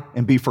 die,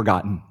 and be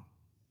forgotten.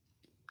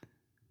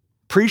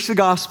 Preach the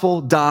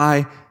gospel,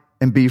 die,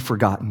 and be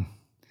forgotten.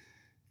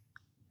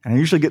 And I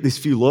usually get these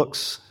few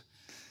looks.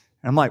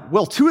 And I'm like,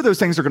 well, two of those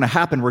things are going to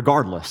happen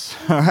regardless.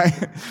 All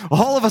right?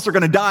 All of us are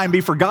going to die and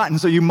be forgotten,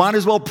 so you might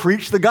as well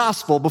preach the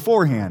gospel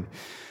beforehand.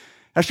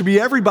 That should be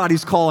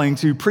everybody's calling,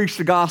 to preach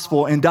the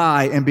gospel and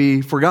die and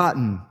be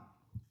forgotten.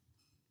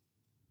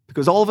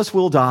 Because all of us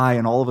will die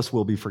and all of us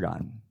will be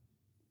forgotten.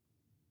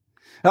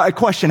 A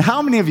question,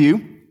 how many of you,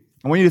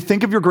 I want you to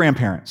think of your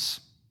grandparents.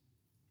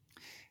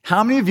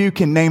 How many of you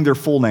can name their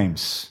full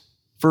names?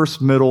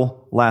 First,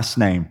 middle, last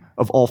name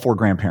of all four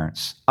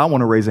grandparents. I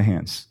want to raise a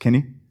hands. Can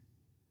you?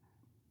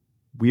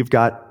 We've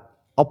got,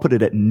 I'll put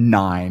it at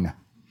 9.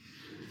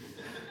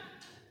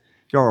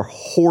 Y'all are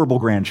horrible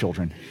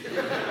grandchildren.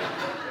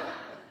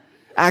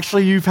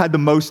 Actually, you've had the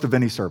most of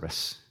any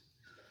service.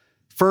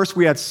 First,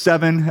 we had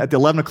 7. At the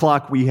 11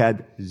 o'clock, we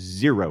had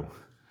 0.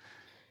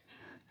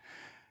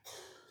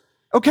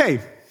 Okay,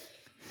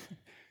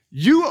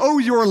 you owe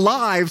your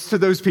lives to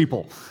those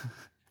people.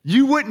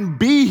 You wouldn't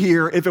be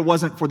here if it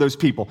wasn't for those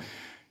people.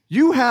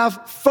 You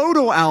have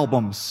photo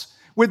albums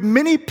with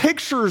many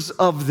pictures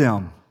of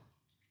them,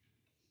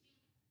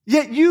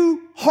 yet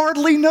you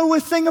hardly know a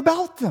thing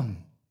about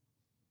them.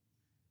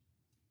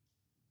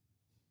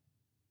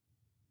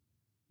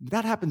 If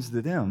that happens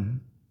to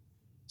them,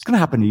 it's going to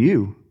happen to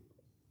you.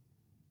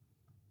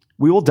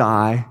 We will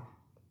die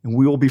and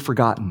we will be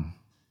forgotten.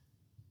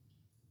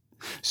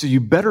 So you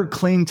better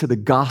cling to the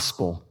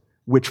gospel,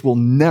 which will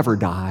never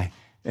die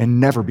and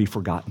never be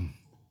forgotten.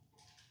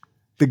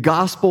 The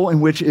gospel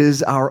in which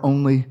is our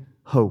only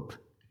hope.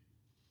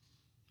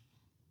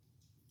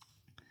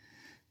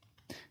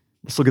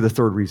 Let's look at the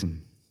third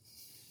reason.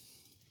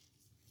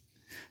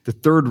 The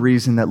third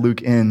reason that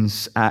Luke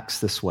ends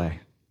Acts this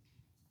way.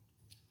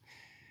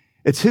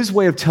 It's his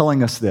way of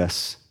telling us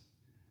this.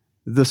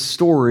 The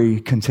story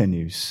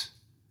continues.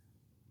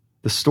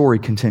 The story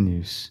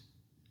continues.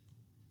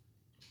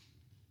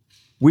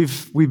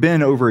 We've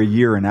been over a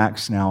year in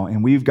Acts now,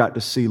 and we've got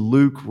to see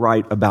Luke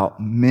write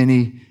about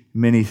many,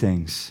 many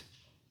things.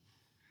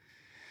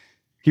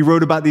 He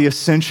wrote about the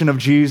ascension of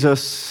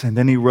Jesus, and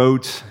then he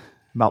wrote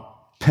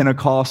about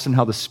Pentecost and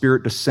how the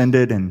Spirit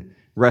descended and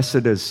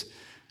rested as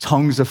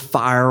tongues of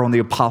fire on the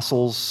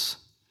apostles.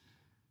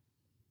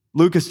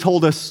 Luke has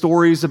told us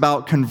stories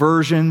about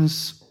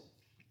conversions,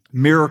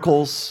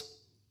 miracles,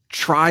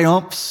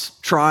 triumphs,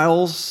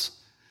 trials,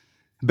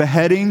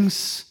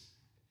 beheadings,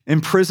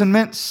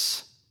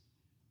 imprisonments,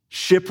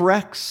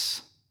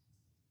 shipwrecks.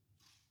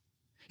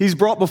 He's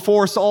brought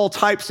before us all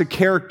types of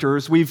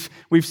characters. We've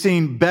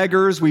seen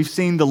beggars, we've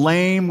seen the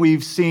lame,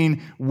 we've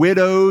seen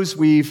widows,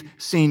 we've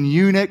seen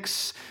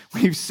eunuchs,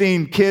 we've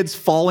seen kids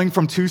falling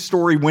from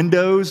 2-story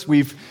windows.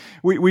 We've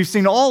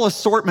seen all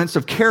assortments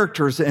of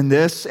characters in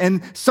this,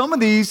 and some of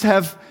these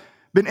have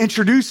been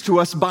introduced to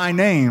us by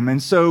name.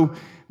 And so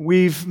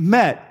we've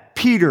met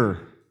Peter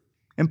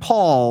and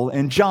Paul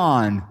and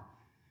John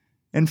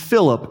and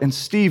Philip and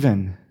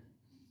Stephen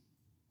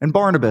and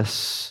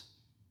Barnabas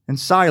and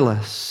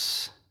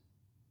Silas.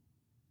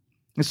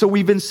 And so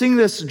we've been seeing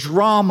this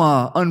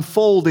drama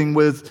unfolding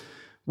with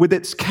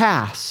its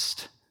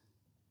cast.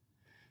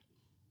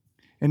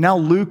 And now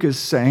Luke is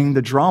saying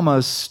the drama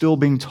is still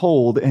being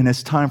told, and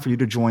it's time for you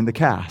to join the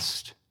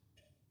cast.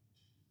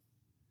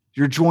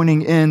 You're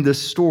joining in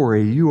this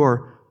story. You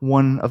are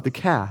one of the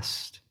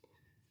cast.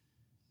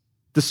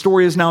 The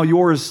story is now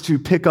yours to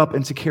pick up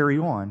and to carry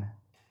on.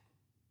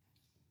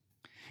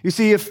 You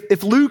see,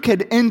 if Luke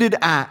had ended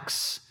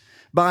Acts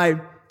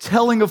by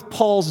telling of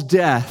Paul's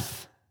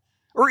death,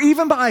 or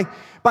even by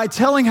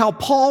telling how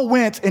Paul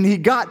went and he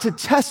got to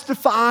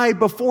testify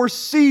before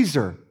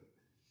Caesar,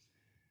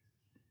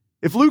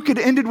 if Luke had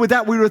ended with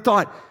that, we would have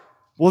thought,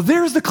 well,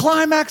 there's the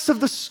climax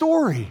of the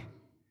story.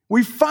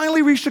 We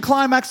finally reached the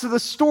climax of the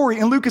story.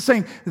 And Luke is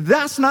saying,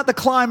 that's not the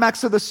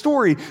climax of the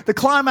story. The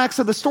climax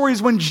of the story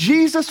is when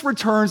Jesus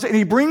returns and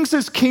he brings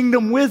his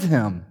kingdom with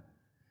him.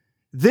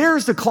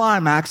 There's the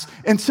climax.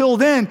 Until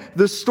then,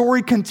 the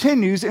story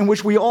continues in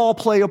which we all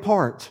play a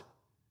part.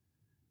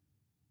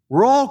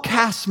 We're all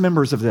cast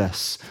members of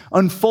this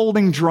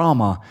unfolding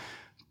drama,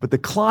 but the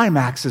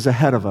climax is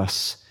ahead of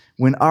us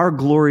when our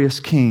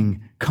glorious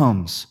King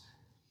comes.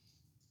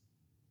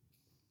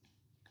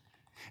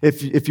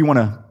 If you want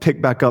to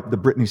pick back up the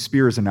Britney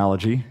Spears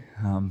analogy,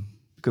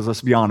 because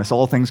let's be honest,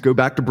 all things go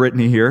back to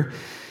Britney here.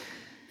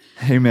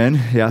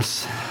 Amen.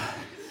 Yes.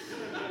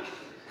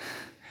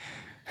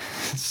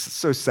 It's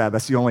so sad.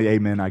 That's the only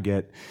amen I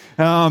get.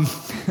 In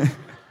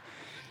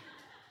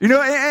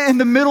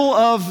the middle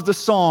of the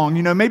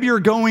song, maybe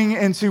you're going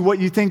into what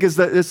you think is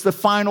it's the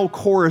final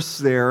chorus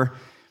there.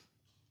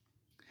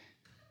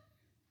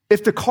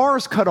 If the car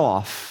is cut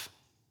off,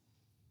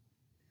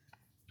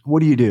 what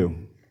do you do?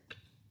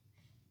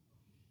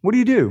 What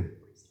do?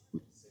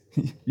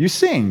 You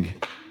sing.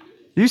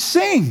 You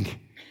sing.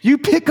 You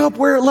pick up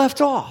where it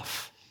left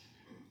off.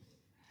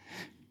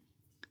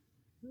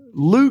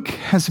 Luke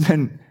has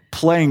been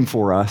playing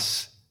for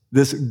us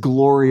this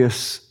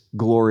glorious,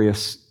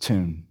 glorious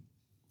tune.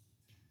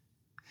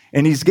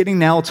 And he's getting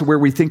now to where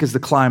we think is the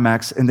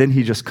climax, and then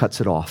he just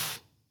cuts it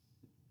off.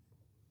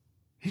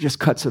 He just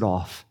cuts it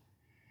off.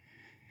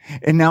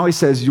 And now he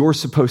says, you're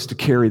supposed to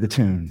carry the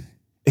tune.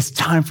 It's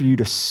time for you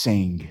to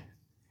sing.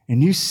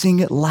 And you sing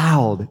it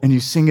loud, and you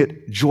sing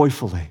it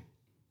joyfully.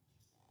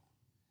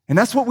 And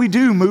that's what we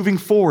do moving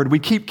forward. We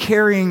keep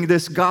carrying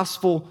this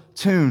gospel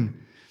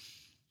tune.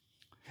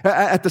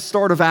 At the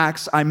start of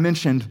Acts, I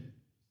mentioned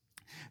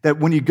that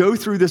when you go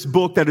through this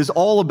book that is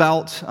all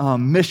about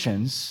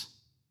missions,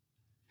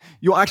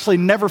 you'll actually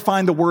never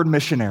find the word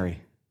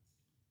missionary.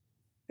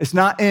 It's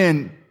not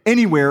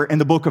anywhere in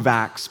the book of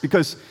Acts,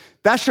 because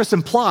that's just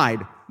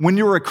implied. When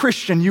you're a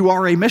Christian, you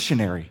are a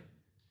missionary.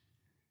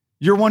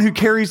 You're one who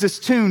carries this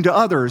tune to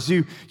others.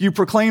 You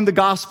proclaim the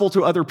gospel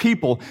to other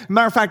people.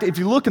 Matter of fact, if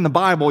you look in the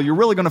Bible, you're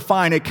really going to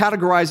find it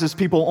categorizes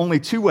people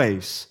only two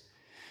ways.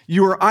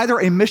 You are either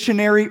a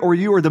missionary or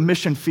you are the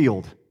mission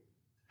field.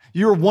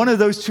 You are one of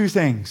those two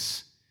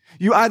things.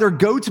 You either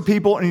go to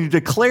people and you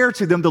declare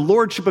to them the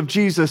lordship of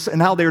Jesus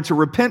and how they are to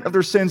repent of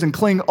their sins and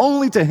cling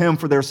only to him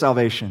for their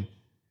salvation.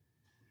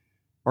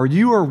 Or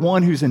you are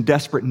one who's in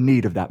desperate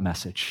need of that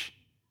message.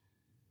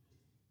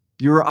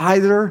 You are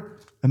either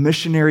a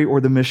missionary or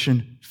the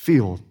mission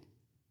field.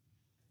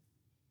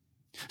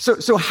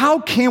 So how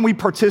can we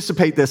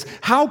participate this?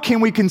 How can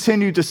we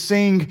continue to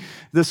sing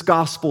this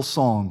gospel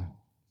song?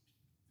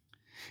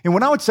 And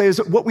what I would say is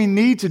that what we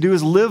need to do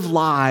is live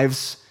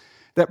lives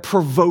that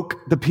provoke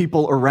the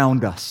people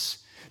around us.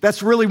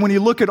 That's really, when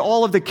you look at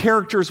all of the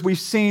characters we've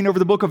seen over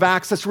the book of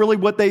Acts, that's really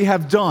what they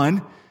have done.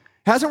 It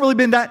hasn't really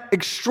been that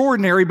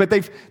extraordinary, but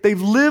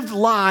they've lived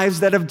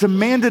lives that have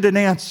demanded an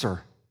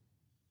answer.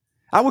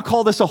 I would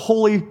call this a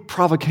holy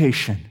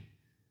provocation.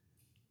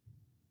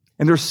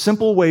 And there's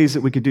simple ways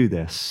that we could do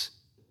this.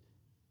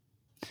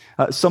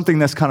 Something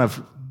that's kind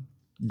of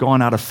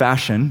gone out of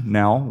fashion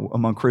now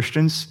among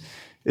Christians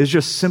is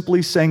just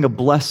simply saying a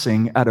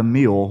blessing at a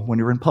meal when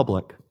you're in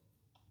public.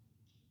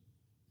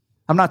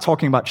 I'm not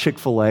talking about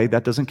Chick-fil-A.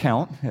 That doesn't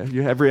count.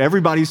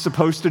 Everybody's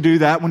supposed to do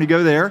that when you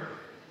go there.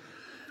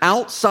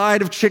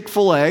 Outside of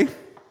Chick-fil-A,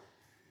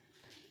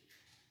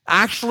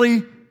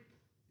 actually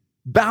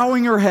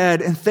bowing your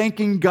head and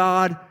thanking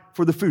God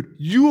for the food.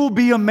 You will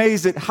be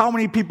amazed at how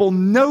many people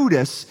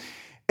notice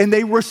and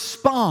they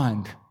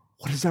respond.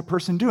 What is that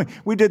person doing?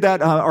 We did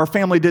that, our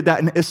family did that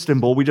in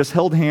Istanbul. We just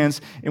held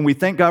hands and we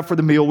thanked God for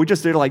the meal. We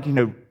just did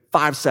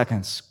 5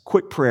 seconds,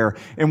 quick prayer.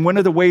 And one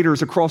of the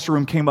waiters across the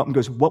room came up and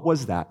goes, "What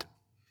was that?"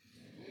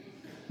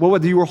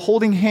 Well, you were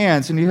holding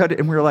hands and we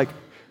were like,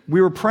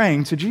 we were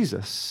praying to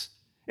Jesus.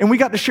 And we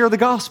got to share the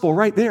gospel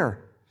right there.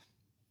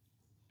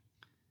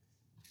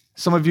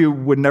 Some of you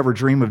would never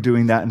dream of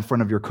doing that in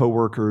front of your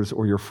coworkers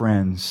or your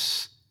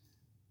friends.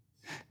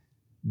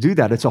 Do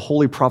that. It's a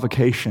holy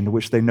provocation to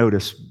which they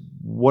notice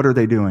what are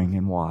they doing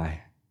and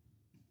why.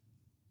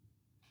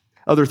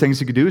 Other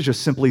things you could do is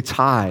just simply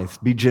tithe,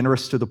 be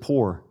generous to the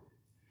poor.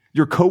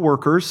 Your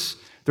coworkers,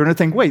 they're going to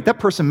think, wait, that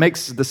person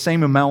makes the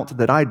same amount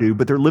that I do,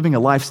 but they're living a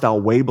lifestyle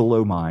way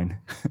below mine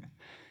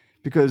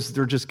because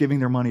they're just giving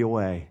their money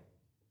away.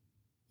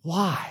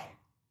 Why?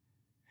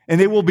 And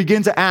they will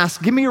begin to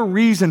ask, give me a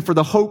reason for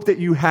the hope that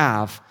you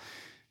have,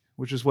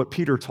 which is what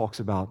Peter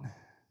talks about.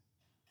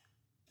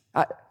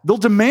 They'll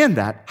demand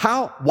that.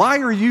 Why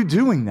are you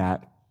doing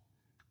that?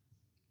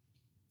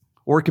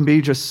 Or it can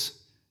be just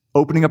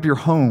opening up your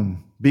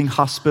home, being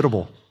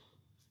hospitable.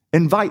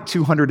 Invite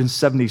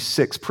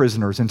 276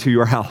 prisoners into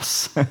your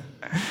house.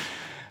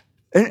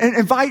 And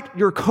invite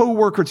your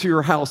coworker to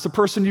your house, the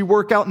person you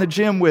work out in the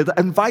gym with.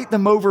 Invite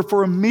them over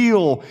for a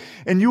meal,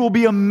 and you will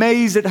be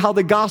amazed at how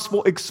the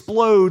gospel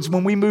explodes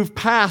when we move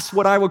past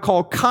what I would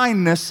call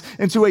kindness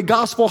into a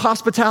gospel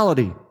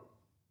hospitality.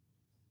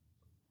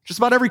 Just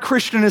about every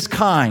Christian is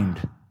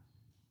kind,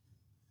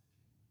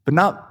 but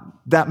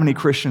not that many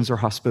Christians are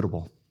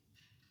hospitable.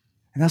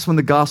 And that's when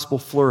the gospel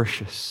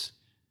flourishes.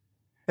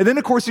 And then,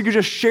 of course, you could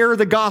just share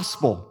the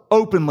gospel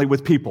openly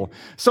with people.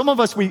 Some of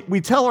us,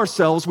 we tell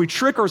ourselves, we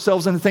trick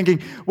ourselves into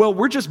thinking, well,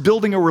 we're just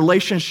building a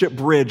relationship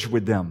bridge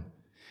with them.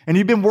 And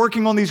you've been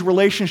working on these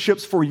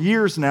relationships for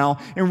years now,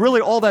 and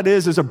really all that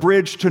is a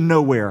bridge to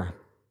nowhere.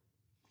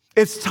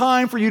 It's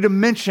time for you to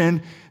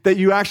mention that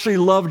you actually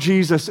love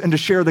Jesus and to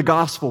share the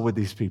gospel with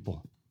these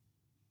people.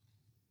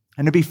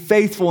 And to be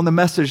faithful in the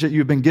message that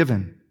you've been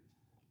given.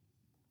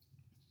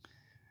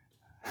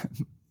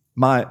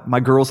 My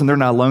girls, and they're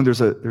not alone,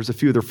 there's a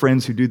few of their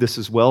friends who do this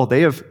as well.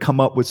 They have come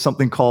up with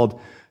something called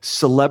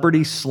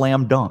Celebrity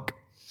Slam Dunk.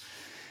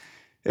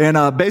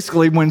 And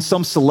basically when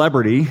some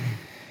celebrity,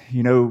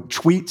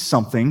 tweets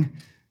something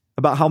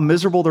about how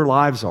miserable their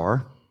lives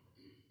are,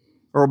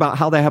 or about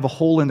how they have a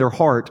hole in their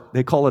heart,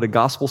 they call it a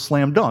gospel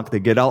slam dunk. They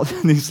get out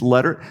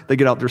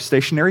their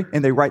stationery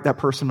and they write that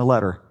person a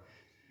letter.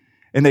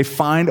 And they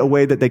find a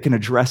way that they can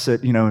address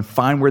it, and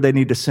find where they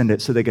need to send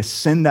it so they can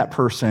send that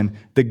person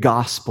the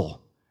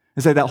gospel.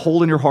 And say that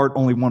hole in your heart,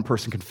 only one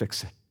person can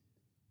fix it.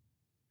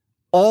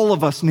 All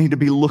of us need to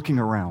be looking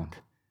around.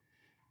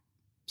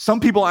 Some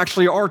people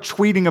actually are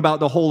tweeting about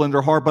the hole in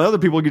their heart, but other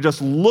people you could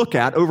just look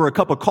at over a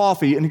cup of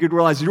coffee and you could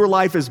realize your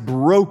life is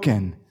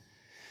broken.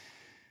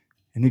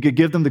 And you could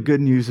give them the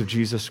good news of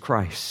Jesus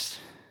Christ.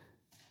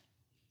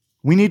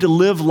 We need to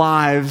live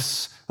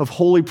lives of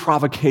holy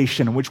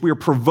provocation in which we are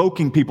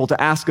provoking people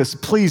to ask us,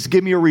 please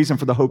give me a reason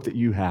for the hope that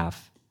you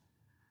have.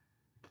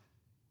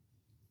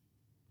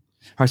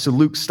 All right, so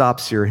Luke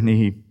stops here and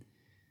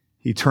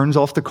he turns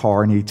off the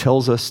car and he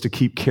tells us to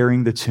keep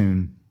carrying the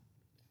tune.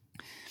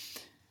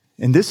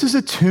 And this is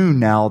a tune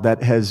now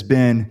that has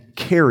been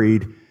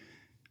carried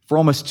for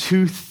almost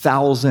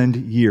 2,000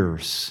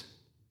 years.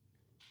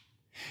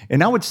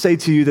 And I would say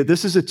to you that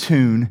this is a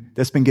tune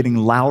that's been getting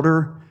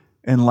louder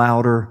and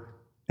louder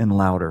and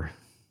louder.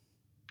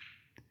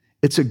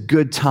 It's a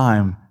good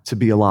time to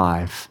be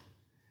alive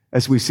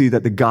as we see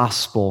that the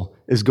gospel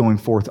is going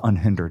forth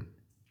unhindered.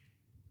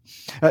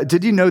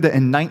 Did you know that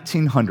in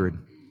 1900,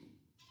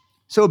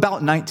 so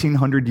about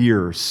 1900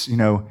 years,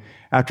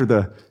 after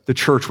the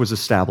church was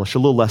established, a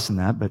little less than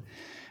that, but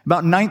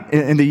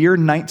in the year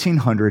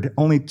 1900,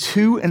 only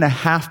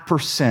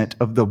 2.5%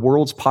 of the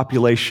world's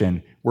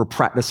population were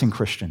practicing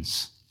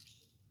Christians.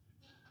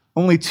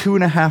 Only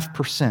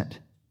 2.5%.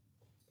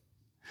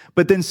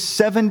 But then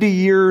 70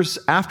 years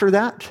after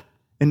that,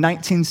 in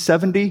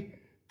 1970,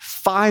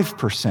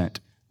 5%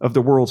 of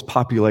the world's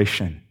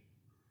population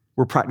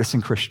were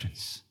practicing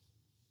Christians.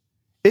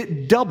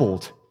 It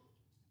doubled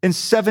in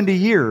 70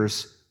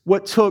 years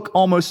what took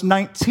almost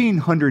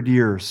 1,900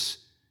 years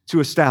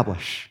to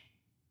establish.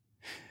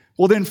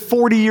 Well, then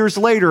 40 years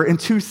later, in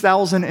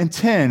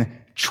 2010,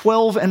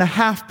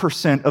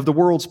 12.5% of the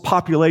world's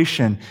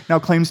population now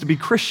claims to be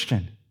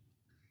Christian.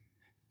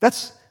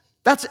 That's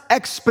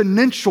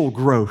exponential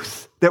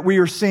growth that we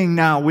are seeing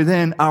now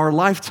within our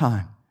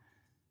lifetime.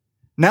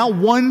 Now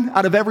 1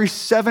 out of every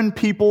 7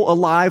 people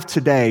alive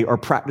today are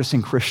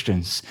practicing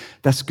Christians.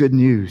 That's good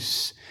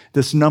news.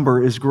 This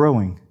number is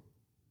growing.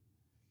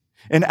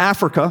 In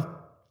Africa,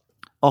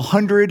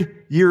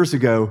 100 years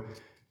ago,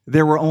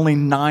 there were only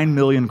 9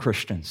 million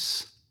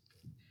Christians.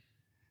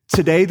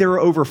 Today, there are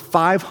over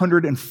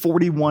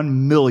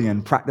 541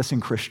 million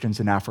practicing Christians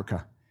in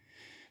Africa,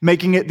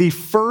 making it the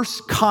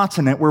first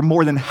continent where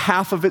more than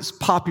half of its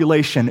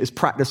population is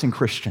practicing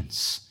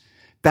Christians.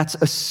 That's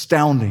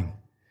astounding.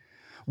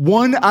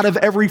 1 out of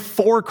every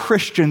 4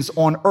 Christians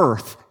on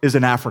earth is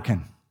an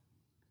African.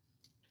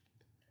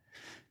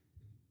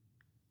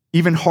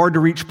 Even hard to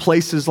reach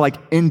places like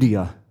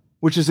India,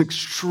 which is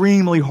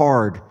extremely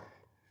hard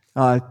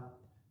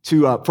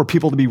for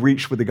people to be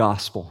reached with the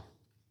gospel.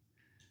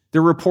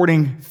 They're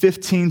reporting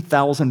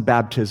 15,000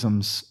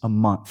 baptisms a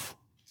month.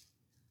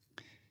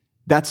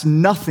 That's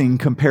nothing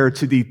compared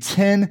to the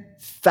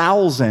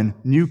 10,000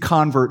 new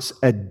converts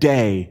a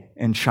day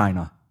in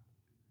China.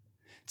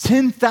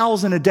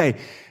 10,000 a day.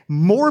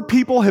 More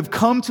people have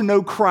come to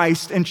know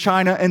Christ in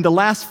China in the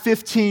last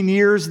 15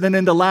 years than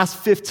in the last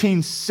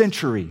 15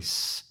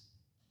 centuries.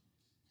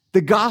 The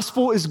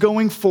gospel is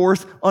going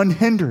forth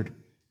unhindered.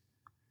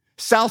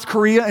 South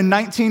Korea in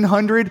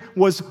 1900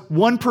 was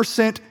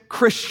 1%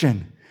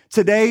 Christian.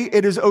 Today,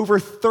 it is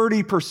over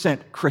 30%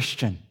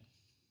 Christian.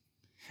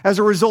 As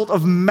a result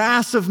of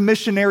massive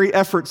missionary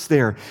efforts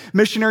there,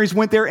 missionaries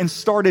went there and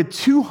started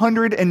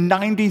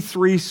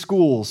 293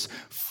 schools,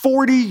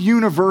 40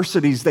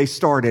 universities they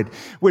started,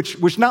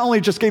 which not only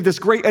just gave this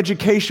great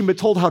education, but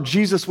told how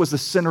Jesus was the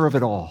center of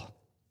it all.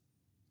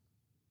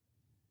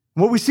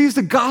 What we see is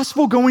the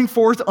gospel going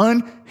forth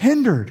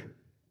unhindered.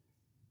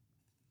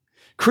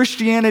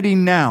 Christianity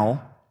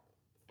now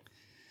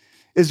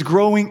is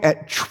growing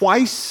at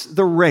twice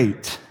the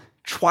rate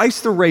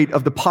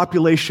of the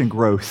population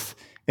growth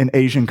in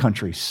Asian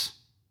countries.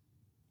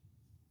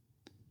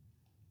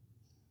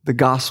 The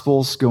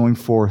gospel's going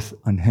forth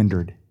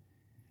unhindered.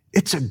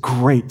 It's a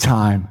great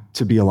time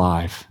to be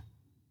alive.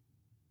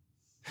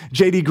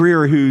 J.D.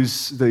 Greear,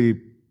 who's the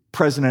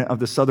president of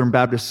the Southern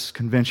Baptist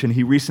Convention,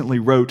 he recently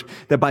wrote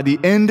that by the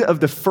end of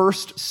the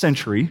first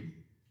century,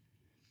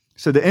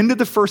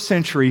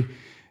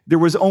 there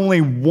was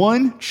only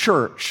 1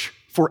 church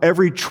for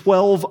every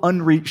 12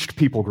 unreached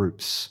people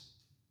groups.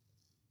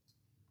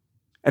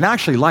 And I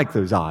actually like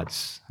those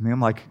odds.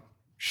 I'm like,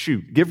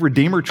 shoot, give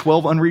Redeemer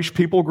 12 unreached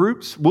people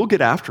groups? We'll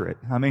get after it.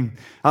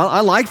 I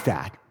like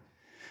that.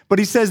 But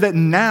he says that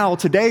now,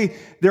 today,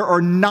 there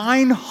are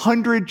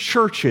 900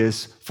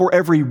 churches for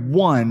every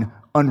 1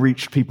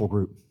 unreached people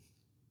group.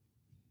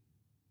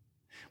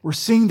 We're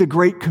seeing the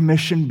Great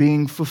Commission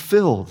being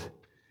fulfilled,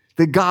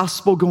 the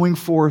gospel going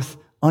forth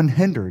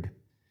unhindered.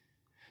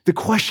 The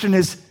question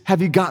is,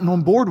 have you gotten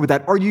on board with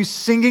that? Are you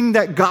singing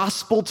that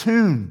gospel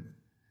tune?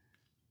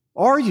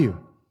 Are you?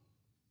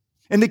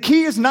 And the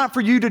key is not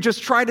for you to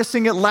just try to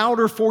sing it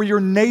louder for your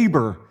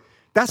neighbor.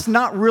 That's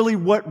not really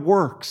what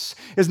works.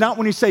 It's not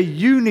when you say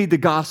you need the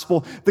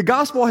gospel. The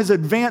gospel has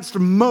advanced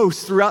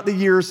most throughout the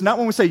years, not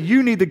when we say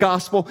you need the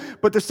gospel,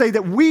 but to say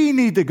that we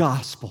need the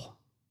gospel.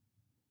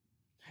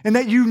 And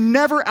that you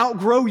never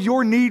outgrow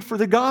your need for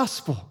the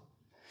gospel.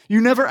 You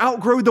never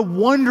outgrow the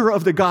wonder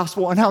of the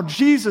gospel and how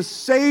Jesus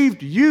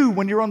saved you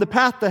when you're on the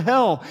path to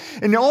hell.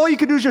 And all you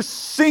can do is just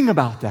sing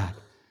about that.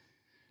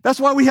 That's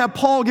why we have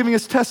Paul giving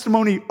his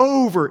testimony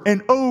over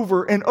and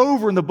over and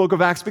over in the book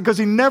of Acts, because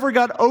he never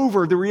got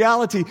over the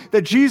reality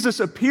that Jesus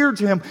appeared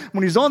to him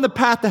when he's on the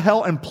path to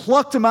hell and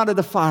plucked him out of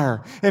the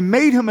fire and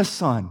made him a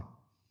son.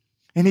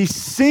 And he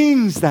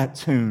sings that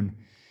tune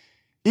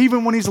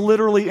even when he's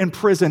literally in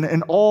prison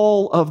and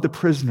all of the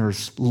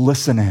prisoners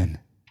listen in.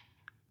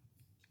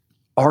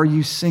 Are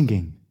you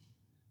singing?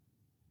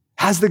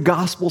 Has the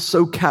gospel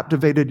so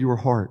captivated your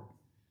heart?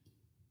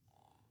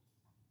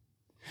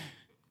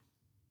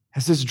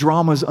 As this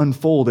drama's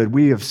unfolded,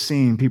 we have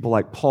seen people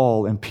like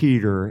Paul and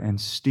Peter and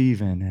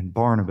Stephen and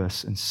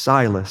Barnabas and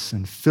Silas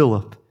and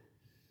Philip,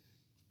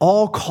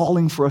 all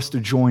calling for us to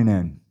join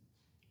in.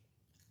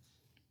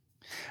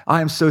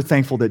 I am so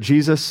thankful that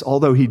Jesus,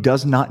 although he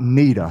does not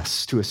need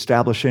us to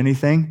establish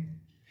anything,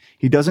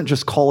 he doesn't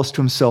just call us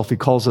to himself, he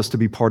calls us to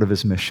be part of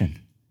his mission.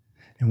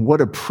 And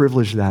what a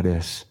privilege that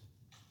is.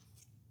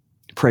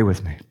 Pray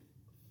with me.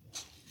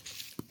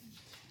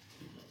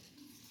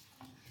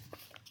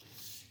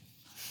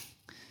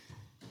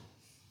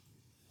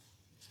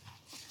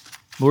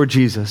 Lord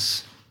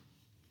Jesus,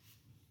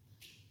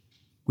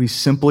 we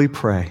simply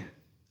pray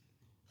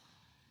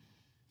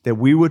that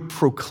we would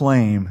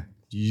proclaim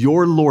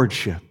your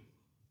lordship,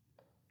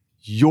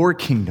 your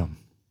kingdom,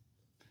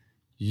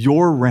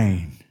 your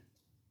reign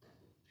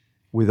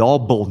with all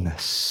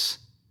boldness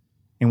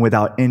and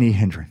without any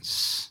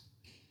hindrance,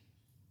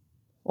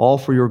 all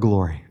for your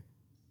glory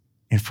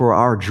and for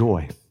our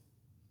joy.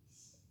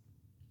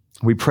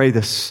 We pray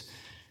this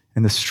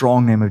in the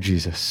strong name of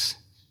Jesus.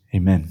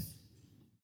 Amen.